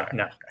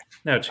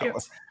 No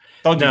chance.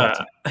 Don't do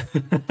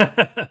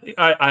that.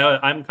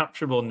 I'm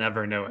comfortable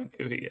never knowing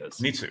who he is.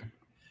 Me too.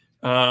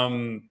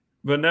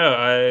 But no,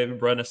 I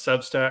run a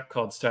Substack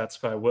called Stats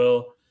by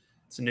Will.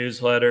 It's a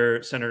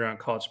newsletter centered around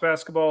college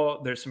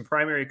basketball. There's some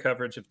primary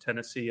coverage of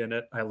Tennessee in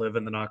it. I live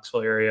in the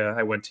Knoxville area.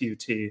 I went to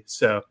UT,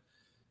 so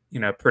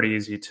pretty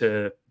easy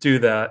to do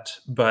that.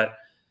 But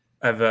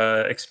I've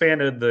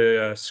expanded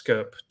the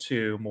scope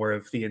to more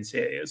of the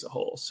NCAA as a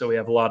whole. So we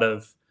have a lot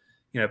of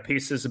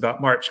pieces about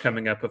March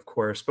coming up, of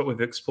course, but we've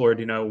explored,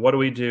 what do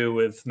we do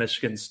with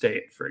Michigan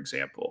State, for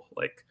example?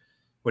 Like,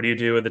 what do you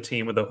do with a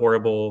team with a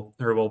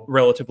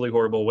relatively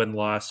horrible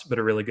win-loss, but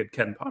a really good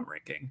Ken Pom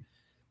ranking?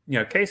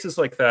 Cases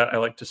like that I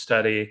like to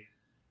study,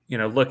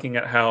 looking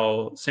at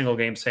how single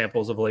game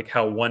samples of like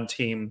how one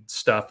team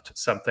stuffed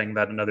something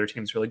that another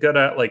team's really good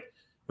at. Like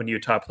when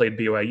Utah played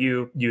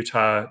BYU,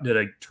 Utah did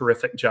a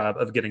terrific job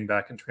of getting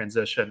back in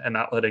transition and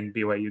not letting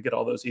BYU get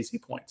all those easy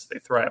points they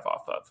thrive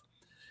off of.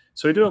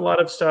 So we do a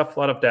lot of stuff, a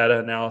lot of data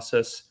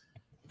analysis.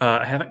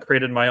 I haven't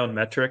created my own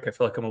metric. I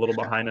feel like I'm a little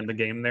behind in the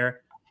game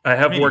there.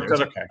 I've worked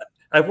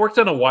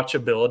on a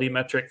watchability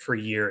metric for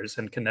years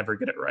and can never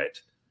get it right.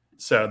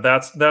 So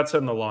that's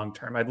in the long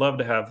term. I'd love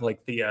to have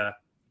like the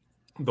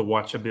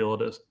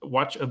watchability.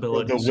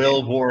 The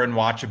Will Warren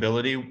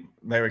watchability.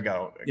 There we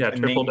go. Yeah,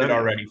 named it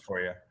already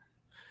for you.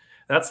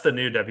 That's the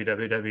new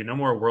www. No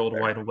more World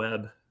Wide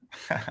Web.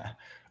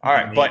 All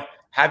right, but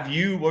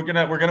we're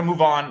gonna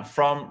move on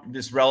from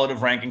this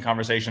relative ranking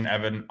conversation.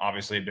 Evan,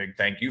 obviously a big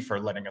thank you for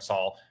letting us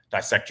all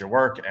dissect your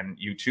work, and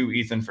you too,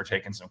 Ethan, for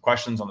taking some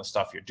questions on the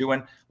stuff you're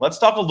doing. Let's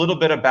talk a little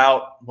bit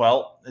about,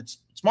 it's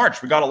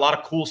March. We got a lot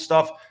of cool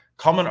stuff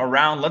coming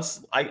around.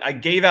 I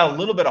gave out a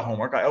little bit of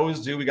homework. I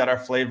always do. We got our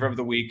flavor of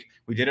the week.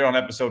 We did it on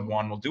episode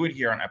 1. We'll do it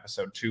here on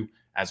episode 2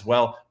 as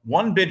well.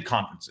 One bid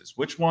conferences.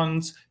 Which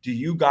ones do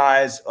you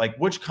guys like?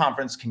 Which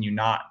conference can you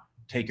not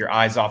take your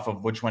eyes off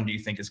of? Which one do you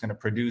think is going to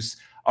produce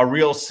a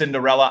real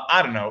Cinderella?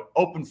 I don't know.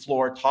 Open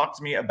floor. Talk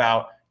to me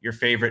about your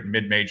favorite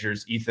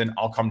mid-majors. Ethan,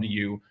 I'll come to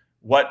you.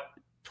 What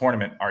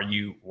tournament are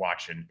you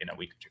watching in a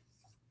week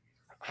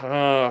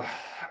or two?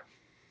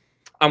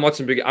 I'm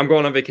watching I'm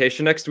going on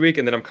vacation next week,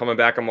 and then I'm coming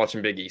back. I'm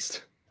watching Big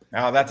East.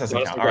 No, that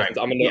doesn't count. All right,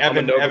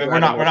 Evan, we're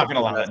not going to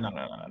allow that.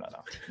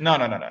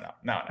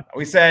 No.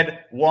 We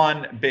said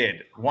one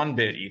bid,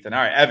 Ethan.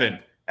 All right,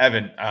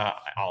 Evan,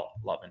 I'll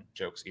love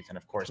jokes, Ethan,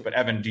 of course. But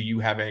Evan, do you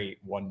have a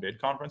one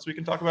bid conference we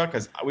can talk about?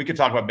 Because we could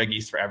talk about Big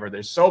East forever.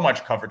 There's so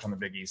much coverage on the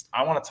Big East.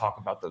 I want to talk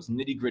about those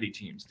nitty gritty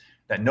teams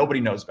that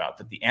nobody knows about,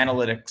 that the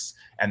analytics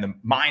and the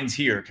minds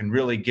here can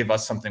really give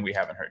us something we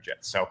haven't heard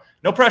yet. So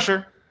no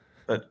pressure,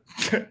 but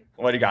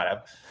what do you got,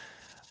 Ev?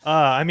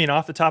 I mean,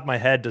 off the top of my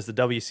head, does the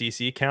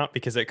WCC count?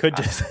 Because it could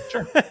just,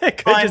 sure.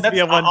 It could just be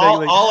a one big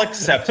league. I'll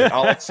accept it.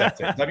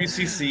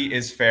 WCC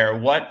is fair.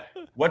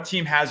 What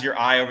team has your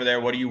eye over there?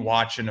 What are you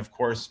watching? Of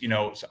course,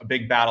 a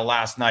big battle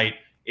last night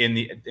in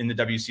the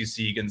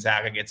WCC.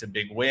 Gonzaga gets a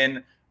big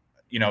win.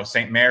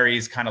 St.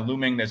 Mary's kind of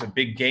looming. There's a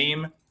big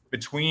game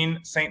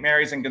between St.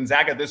 Mary's and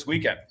Gonzaga this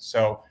weekend.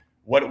 So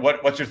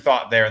what's your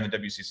thought there in the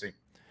WCC?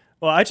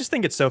 Well, I just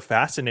think it's so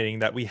fascinating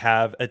that we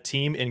have a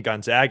team in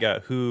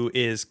Gonzaga who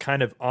is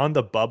kind of on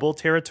the bubble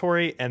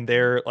territory, and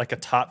they're like a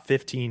top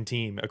 15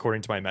 team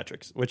according to my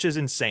metrics, which is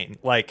insane.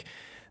 Like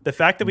the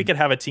fact that we could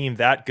have a team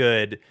that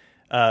good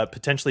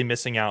potentially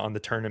missing out on the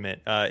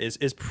tournament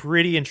is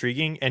pretty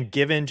intriguing. And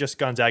given just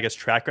Gonzaga's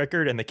track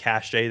record and the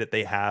cachet that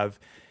they have,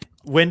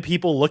 when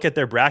people look at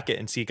their bracket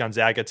and see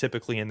Gonzaga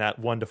typically in that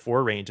 1 to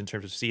 4 range in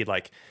terms of seed,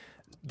 like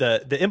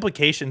the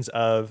implications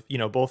of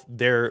both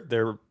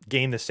their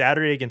game this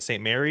Saturday against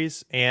St.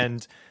 Mary's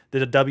and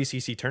the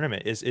WCC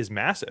tournament is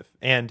massive.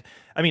 And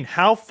I mean,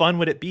 how fun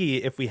would it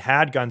be if we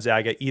had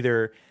Gonzaga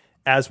either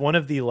as one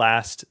of the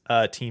last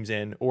teams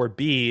in, or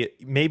B,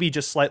 maybe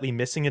just slightly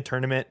missing a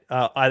tournament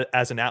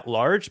as an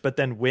at-large, but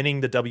then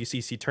winning the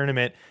WCC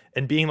tournament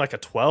and being like a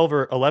 12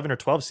 or 11 or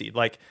 12 seed.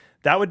 Like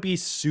that would be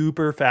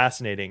super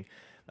fascinating.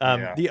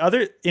 The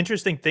other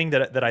interesting thing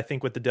that I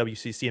think with the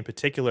WCC in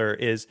particular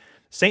is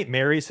St.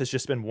 Mary's has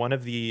just been one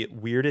of the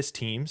weirdest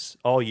teams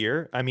all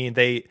year. I mean,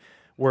 they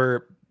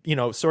were,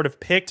 sort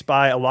of picked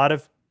by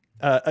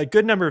a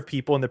good number of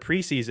people in the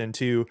preseason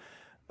to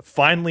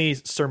finally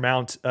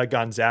surmount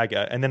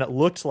Gonzaga. And then it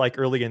looked like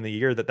early in the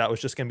year that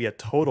was just going to be a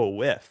total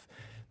whiff.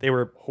 They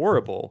were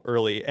horrible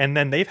early, and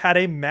then they've had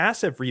a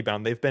massive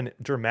rebound. They've been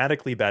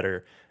dramatically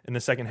better in the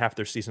second half of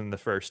their season than the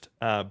first.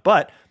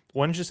 But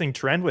one interesting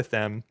trend with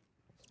them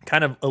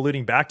kind of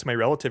alluding back to my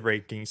relative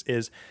rankings,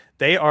 is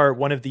they are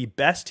one of the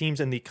best teams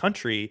in the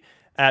country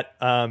at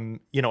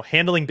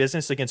handling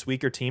business against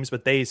weaker teams,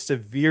 but they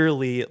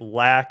severely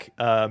lack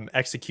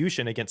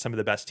execution against some of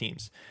the best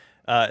teams.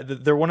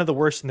 They're one of the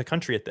worst in the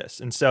country at this.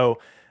 And so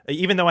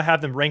even though I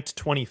have them ranked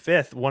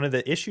 25th, one of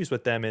the issues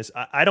with them is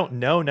I don't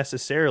know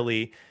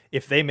necessarily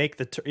if they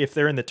if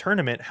they're in the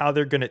tournament, how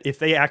they're going to, if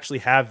they actually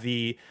have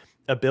the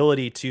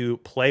ability to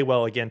play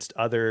well against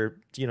other,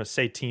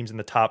 say teams in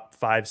the top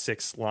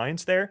 5-6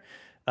 lines there.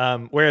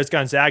 Whereas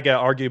Gonzaga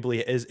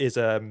arguably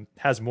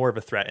has more of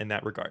a threat in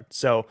that regard.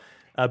 So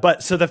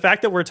the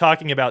fact that we're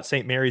talking about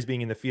St. Mary's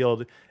being in the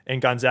field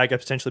and Gonzaga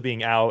potentially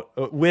being out,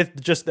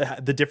 with just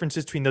the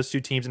differences between those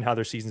two teams and how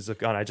their seasons have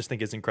gone, I just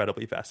think is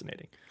incredibly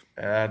fascinating.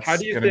 That's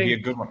going to be a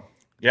good one.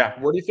 Yeah.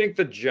 What do you think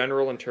the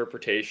general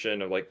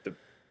interpretation of like the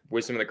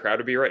wisdom of the crowd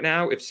would be right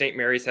now if St.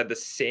 Mary's had the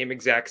same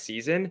exact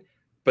season,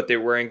 but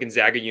they're wearing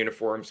Gonzaga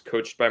uniforms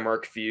coached by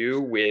Mark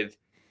Few with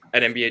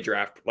an NBA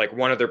draft? Like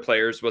one of their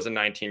players was a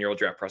 19-year-old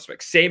draft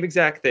prospect. Same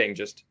exact thing,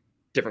 just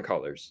different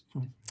colors.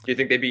 Do you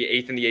think they'd be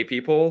 8th in the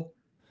AP poll?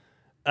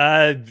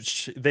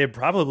 They'd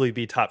probably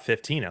be top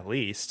 15 at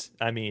least.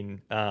 I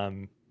mean,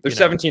 they're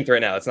 17th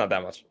right now. It's not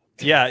that much.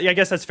 Yeah, I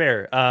guess that's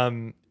fair.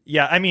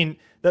 Yeah, I mean,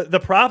 the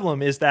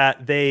problem is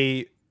that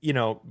they,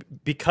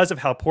 because of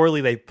how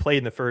poorly they played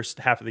in the first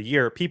half of the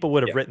year, people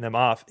would have written them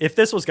off. If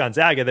this was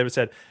Gonzaga, they would have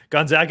said,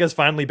 Gonzaga's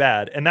finally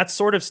bad. And that's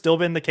sort of still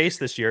been the case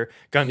this year.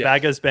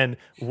 Gonzaga's been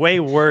way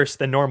worse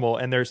than normal,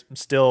 and they're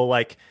still,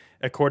 like,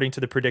 according to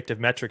the predictive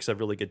metrics, a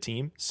really good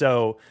team.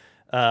 So,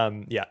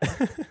 yeah.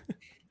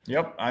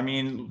 Yep. I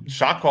mean,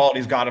 shot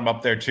quality's got them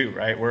up there too,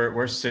 right?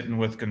 We're sitting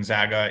with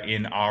Gonzaga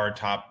in our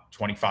top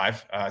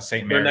 25.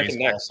 St. Mary's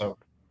also.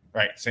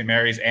 Right. St.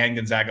 Mary's and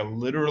Gonzaga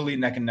literally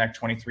neck and neck,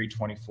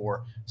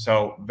 23-24.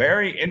 So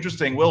very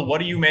interesting. Will, what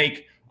do you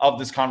make of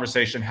this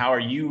conversation? How are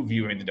you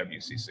viewing the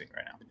WCC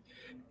right now?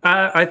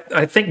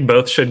 I think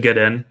both should get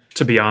in,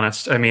 to be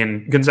honest. I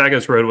mean,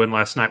 Gonzaga's road win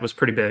last night was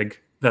pretty big.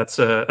 That's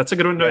a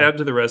good one to add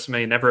to the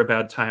resume. Never a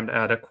bad time to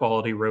add a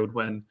quality road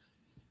win.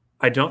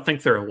 I don't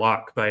think they're a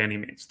lock by any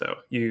means, though.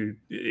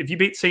 If you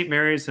beat St.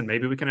 Mary's, then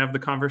maybe we can have the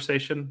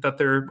conversation that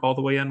they're all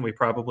the way in. We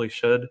probably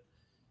should.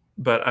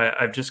 But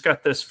I've just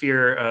got this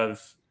fear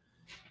of,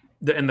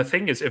 and the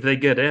thing is, if they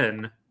get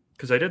in,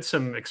 because I did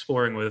some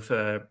exploring with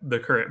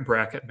the current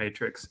bracket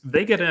matrix, if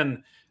they get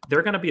in,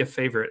 they're going to be a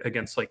favorite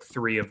against like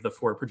 3 of the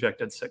 4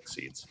 projected 6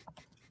 seeds.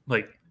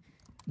 Like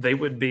they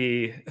would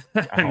be,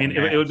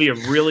 it would be a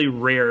really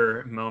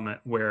rare moment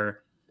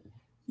where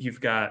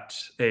you've got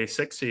a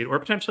 6 seed or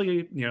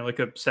potentially, like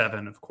a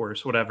 7, of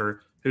course,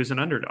 whatever, who's an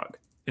underdog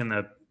in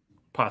the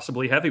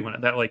possibly heavy one.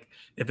 That, like,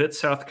 if it's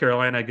South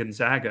Carolina,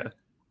 Gonzaga,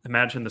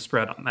 imagine the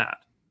spread on that.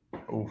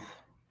 Oof.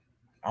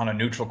 On a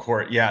neutral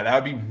court. Yeah, that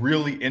would be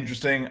really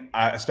interesting,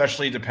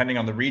 especially depending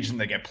on the region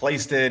they get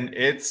placed in.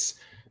 It's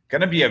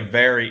going to be a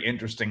very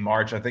interesting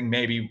March. I think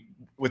maybe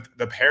with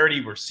the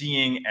parity we're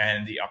seeing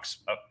and the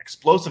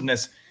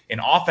explosiveness in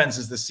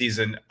offenses this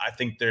season, I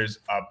think there's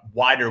a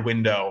wider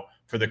window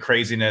for the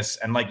craziness.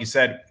 And like you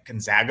said,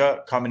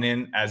 Gonzaga coming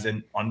in as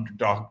an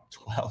underdog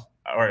 12,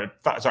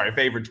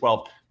 favorite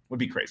 12 would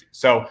be crazy.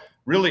 So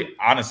really,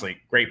 honestly,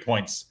 great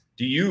points.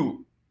 Do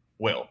you,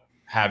 Will,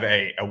 have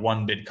a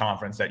one bid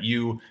conference that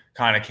you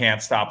kind of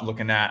can't stop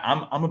looking at?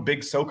 I'm a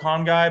big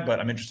SoCon guy, but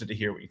I'm interested to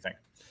hear what you think.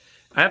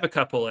 I have a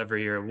couple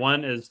every year.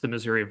 One is the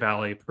Missouri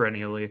Valley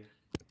perennially,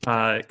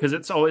 because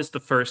it's always the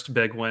first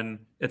big one.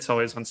 It's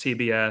always on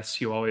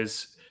CBS. You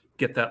always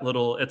get that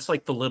little, it's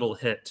like the little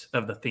hit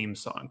of the theme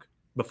song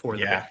before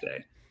the big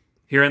day.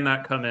 Hearing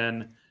that come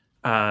in,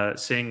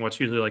 seeing what's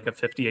usually like a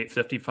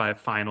 58-55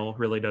 final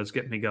really does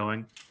get me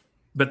going.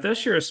 But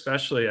this year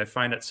especially, I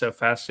find it so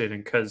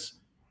fascinating because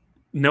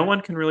no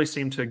one can really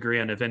seem to agree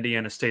on if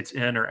Indiana State's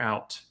in or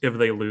out if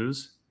they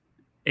lose.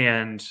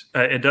 And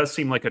it does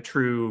seem like a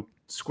true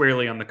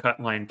squarely on the cut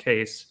line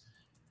case.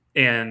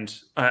 And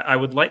I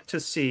would like to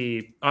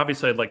see,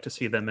 obviously I'd like to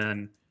see them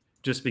in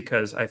just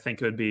because I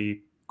think it would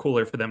be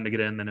cooler for them to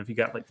get in than if you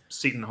got like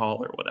Seton Hall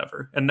or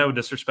whatever. And no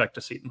disrespect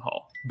to Seton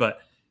Hall, but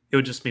it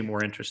would just be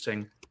more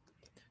interesting.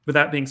 But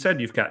that being said,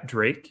 you've got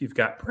Drake, you've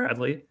got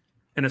Bradley,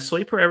 and a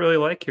sleeper I really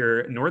like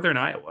here, Northern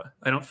Iowa.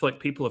 I don't feel like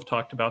people have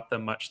talked about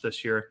them much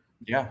this year.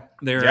 Yeah.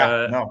 They're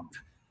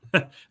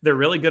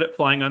really good at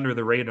flying under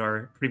the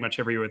radar pretty much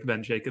every year with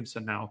Ben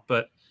Jacobson now,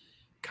 but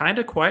kind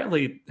of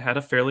quietly had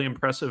a fairly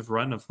impressive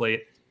run of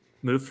late.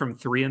 Moved from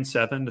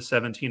 3-7 to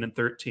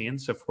 17-13,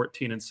 so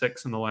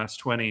 14-6 in the last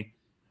 20.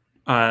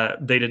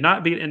 They did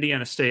not beat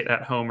Indiana State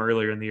at home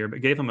earlier in the year,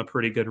 but gave them a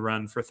pretty good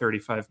run for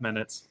 35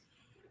 minutes.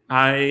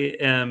 I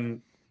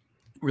am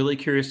really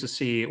curious to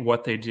see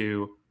what they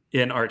do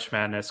in Arch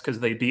Madness because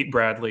they beat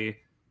Bradley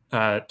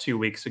 2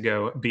 weeks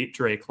ago, beat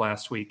Drake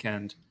last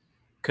weekend,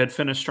 could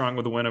finish strong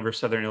with a win over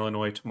Southern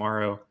Illinois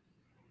tomorrow.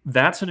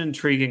 That's an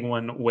intriguing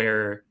one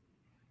where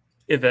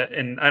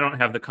and I don't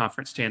have the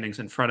conference standings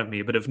in front of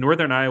me, but if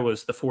Northern Iowa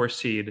is the 4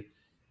 seed,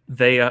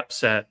 they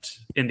upset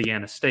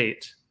Indiana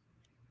State,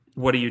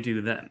 what do you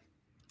do then?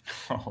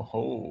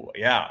 Oh,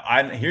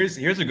 yeah. Here's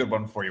a good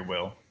one for you,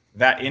 Will.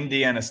 that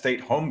Indiana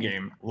State home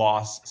game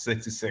lost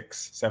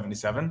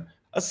 66-77,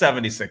 a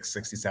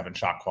 76-67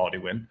 shot quality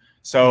win.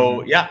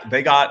 So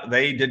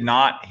they did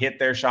not hit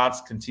their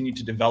shots, continue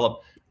to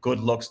develop good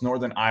looks.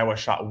 Northern Iowa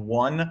shot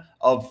 1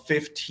 of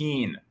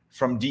 15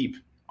 from deep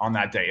on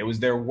that day. It was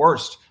their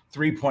worst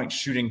 3-point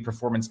shooting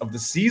performance of the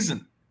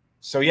season.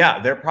 So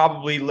yeah, they're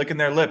probably licking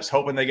their lips,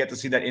 hoping they get to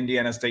see that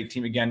Indiana State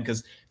team again,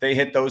 because they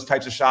hit those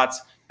types of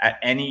shots at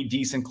any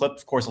decent clip.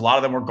 Of course, a lot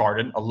of them were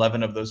guarded.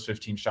 11 of those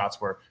 15 shots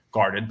were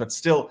guarded, but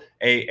still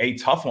a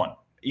tough one.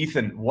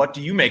 Ethan, what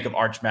do you make of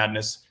Arch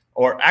Madness?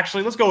 Or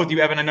actually, let's go with you,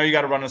 Evan. I know you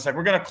got to run in a second.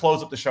 We're going to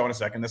close up the show in a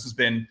second. This has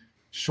been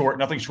short,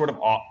 nothing short of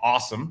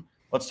awesome.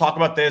 Let's talk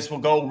about this. We'll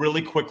go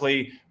really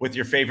quickly with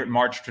your favorite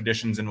March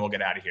traditions, and we'll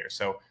get out of here.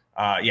 So,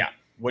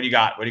 what do you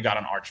got? What do you got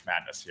on Arch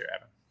Madness here,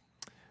 Evan?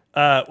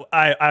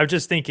 I was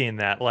just thinking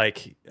that,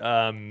 like,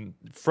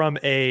 from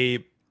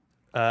a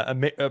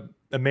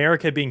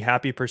America being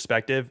happy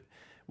perspective,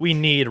 we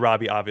need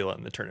Robbie Avila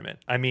in the tournament.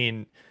 I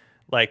mean,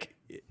 like,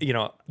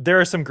 there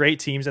are some great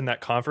teams in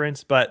that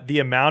conference, but the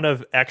amount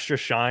of extra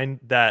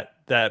shine that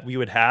we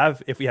would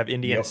have if we have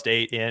Indiana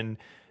State in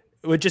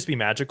would just be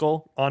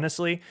magical,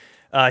 honestly.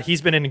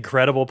 He's been an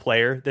incredible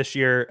player this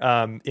year.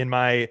 In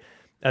my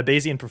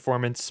Bayesian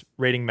performance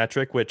rating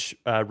metric, which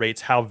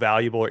rates how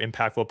valuable or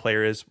impactful a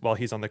player is while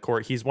he's on the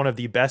court, he's one of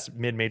the best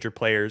mid-major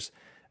players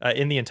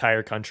in the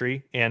entire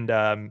country. And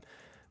I'm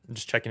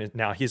just checking it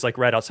now. He's like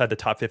right outside the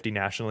top 50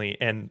 nationally.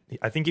 And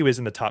I think he was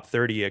in the top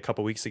 30 a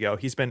couple weeks ago.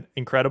 He's been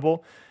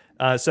incredible.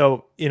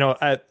 So,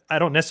 I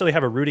don't necessarily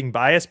have a rooting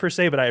bias per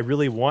se, but I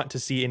really want to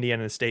see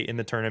Indiana State in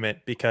the tournament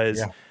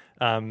because,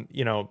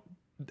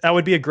 that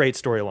would be a great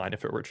storyline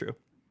if it were true.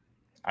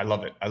 I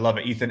love it.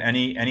 Ethan,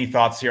 any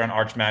thoughts here on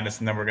Arch Madness?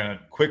 And then we're going to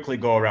quickly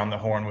go around the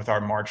horn with our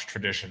March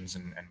traditions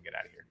and get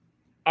out of here.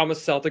 I'm a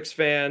Celtics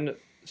fan,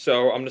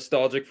 so I'm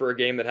nostalgic for a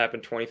game that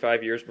happened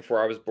 25 years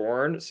before I was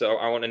born. So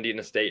I want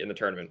Indiana State in the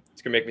tournament.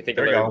 It's going to make me think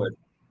of Larry Bird.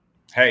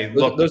 Hey,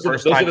 look, those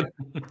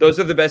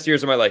are the best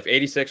years of my life.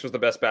 86 was the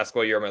best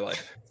basketball year of my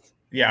life.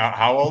 Yeah.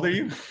 How old are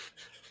you?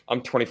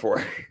 I'm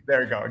 24.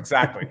 There you go.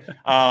 Exactly.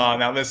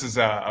 Now, this is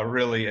a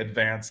really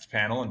advanced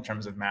panel in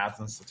terms of math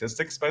and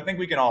statistics, but I think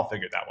we can all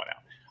figure that one out.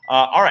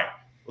 All right.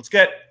 Let's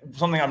get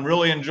something I'm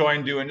really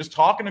enjoying doing, just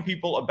talking to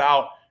people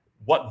about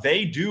what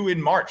they do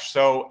in March.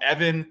 So,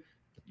 Evan,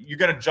 you're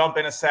going to jump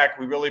in a sec.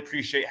 We really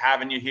appreciate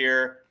having you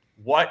here.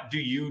 What do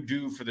you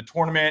do for the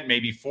tournament,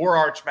 maybe for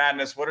Arch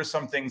Madness? What are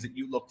some things that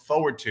you look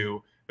forward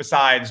to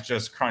besides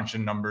just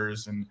crunching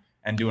numbers and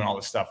doing all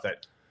the stuff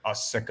that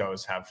us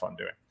sickos have fun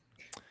doing?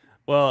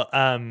 Well,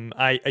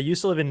 I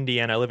used to live in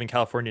Indiana. I live in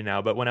California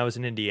now, but when I was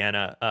in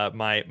Indiana,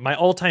 my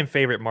all-time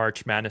favorite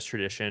March Madness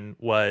tradition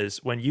was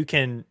when you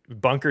can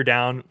bunker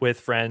down with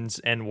friends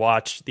and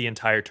watch the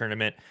entire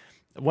tournament.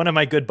 One of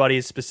my good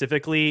buddies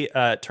specifically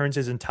turns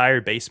his entire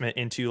basement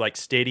into like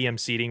stadium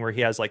seating, where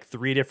he has like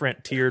 3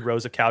 different tiered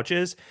rows of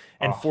couches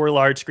and 4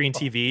 large screen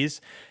TVs.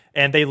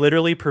 And they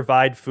literally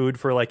provide food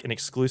for like an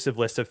exclusive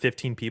list of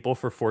 15 people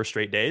for 4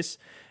 straight days.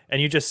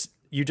 And you just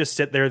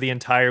sit there the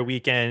entire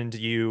weekend.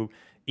 You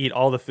eat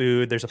all the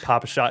food. There's a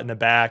Pop-A-Shot in the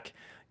back.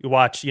 You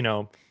watch,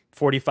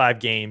 45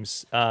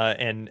 games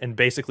and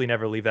basically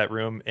never leave that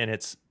room. And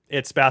it's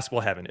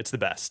basketball heaven. It's the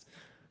best.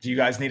 Do you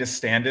guys need a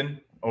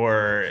stand-in?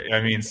 Or,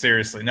 I mean,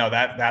 seriously, no,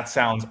 that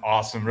sounds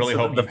awesome. Really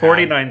hope the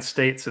 49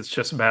 states it's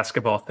just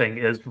basketball thing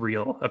is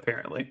real,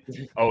 apparently.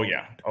 Oh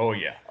yeah.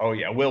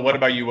 Will, what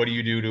about you? What do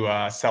you do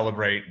to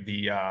celebrate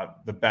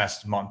the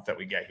best month that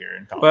we get here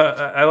in college?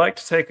 Well, I like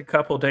to take a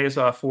couple days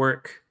off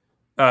work,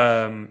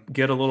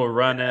 get a little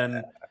run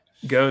in,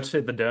 go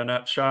to the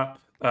donut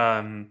shop,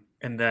 and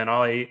then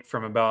all I eat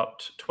from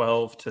about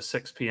 12 to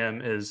 6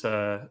 p.m. is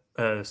a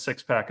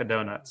 6-pack of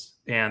donuts.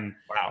 And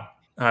wow.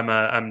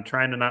 I'm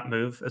trying to not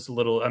move as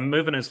little. I'm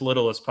moving as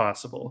little as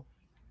possible.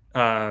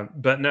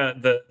 But no,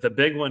 the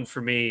big one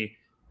for me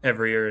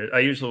every year, I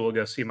usually will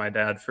go see my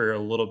dad for a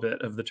little bit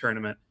of the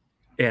tournament.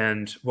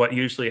 And what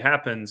usually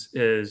happens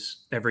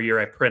is every year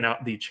I print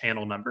out the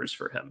channel numbers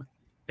for him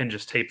and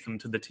just tape them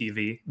to the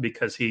TV,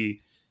 because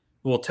he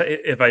will,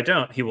 if I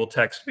don't, he will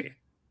text me.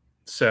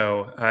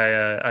 So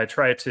I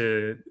try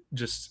to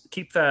just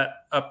keep that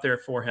up there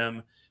for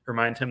him.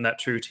 Remind him that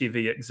True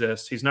TV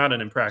exists. He's not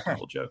an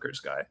Impractical Jokers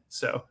guy.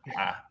 So,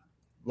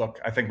 look,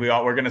 I think we're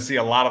going to see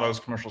a lot of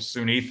those commercials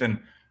soon,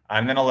 Ethan.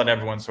 And then I'll let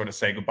everyone sort of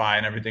say goodbye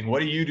and everything. What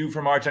do you do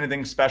for March?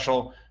 Anything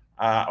special,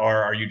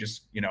 or are you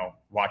just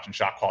watching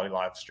Shot Quality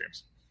live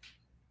streams?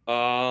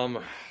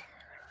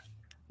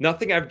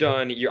 Nothing I've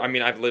done. I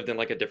mean, I've lived in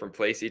like a different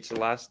place each of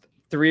the last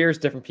 3 years,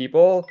 different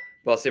people.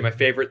 But I'll say my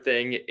favorite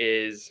thing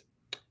is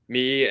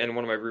me and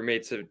one of my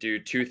roommates do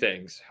 2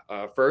 things.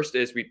 First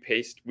is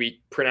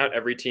we print out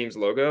every team's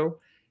logo,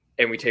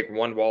 and we take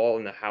one wall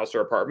in the house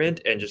or apartment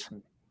and just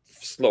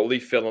slowly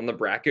fill in the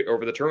bracket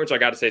over the tournament, which I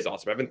got to say is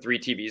awesome. Having 3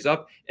 TVs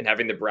up and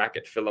having the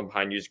bracket fill in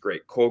behind you is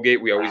great.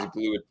 Colgate, we always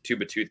glue a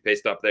tube of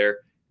toothpaste up there.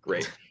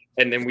 Great.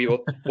 And then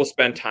we'll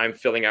spend time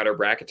filling out our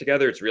bracket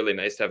together. It's really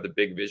nice to have the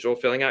big visual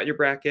filling out your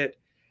bracket.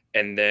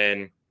 And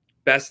then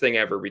best thing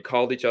ever. We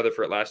called each other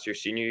for it last year,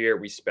 senior year.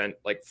 We spent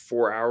like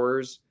 4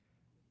 hours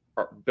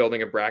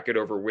building a bracket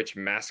over which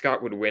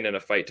mascot would win in a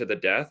fight to the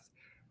death,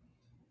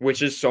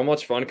 which is so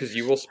much fun because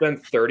you will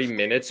spend 30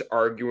 minutes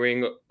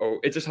arguing. Oh,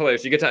 it's just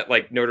hilarious. You get to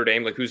like Notre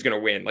Dame, like who's going to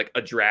win, like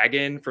a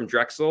dragon from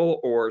Drexel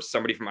or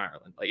somebody from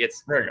Ireland. Like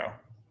there you go.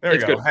 There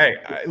you go. Good. Hey,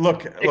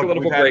 look, take a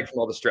little break from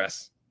all the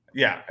stress.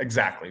 Yeah,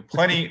 exactly.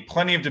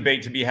 Plenty of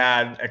debate to be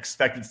had,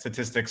 expected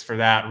statistics for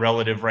that,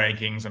 relative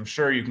rankings. I'm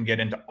sure you can get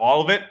into all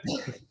of it.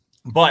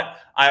 But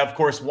I, of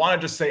course, want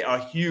to just say a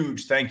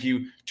huge thank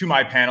you to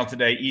my panel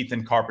today,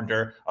 Ethan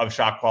Carpenter of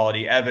Shot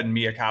Quality, Evan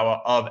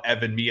Miyakawa of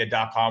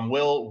evanmiya.com,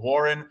 Will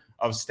Warren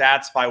of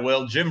Stats by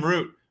Will, Jim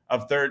Root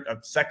of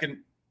second,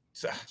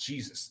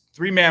 Jesus,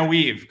 3-man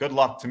weave. Good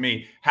luck to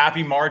me.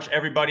 Happy March,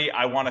 everybody.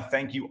 I want to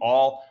thank you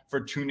all for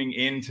tuning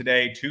in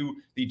today to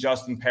the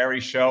Justin Perry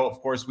Show.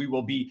 Of course, we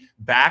will be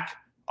back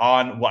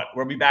on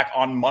We'll be back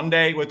on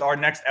Monday with our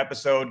next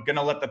episode.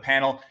 Gonna let the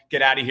panel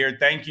get out of here.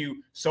 Thank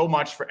you so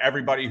much for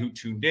everybody who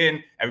tuned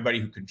in, everybody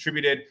who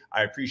contributed.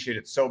 I appreciate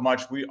it so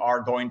much. We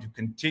are going to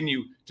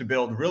continue to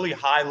build really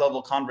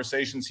high-level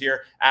conversations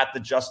here at the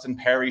Justin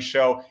Perry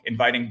Show,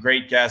 inviting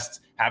great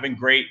guests, having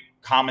great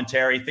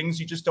commentary, things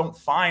you just don't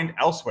find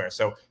elsewhere.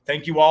 So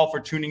thank you all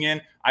for tuning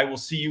in. I will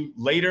see you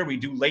later. We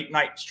do late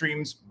night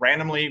streams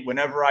randomly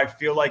whenever I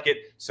feel like it.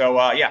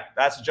 So yeah,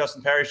 that's the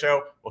Justin Perry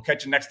Show. We'll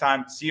catch you next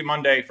time. See you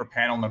Monday for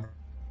panel number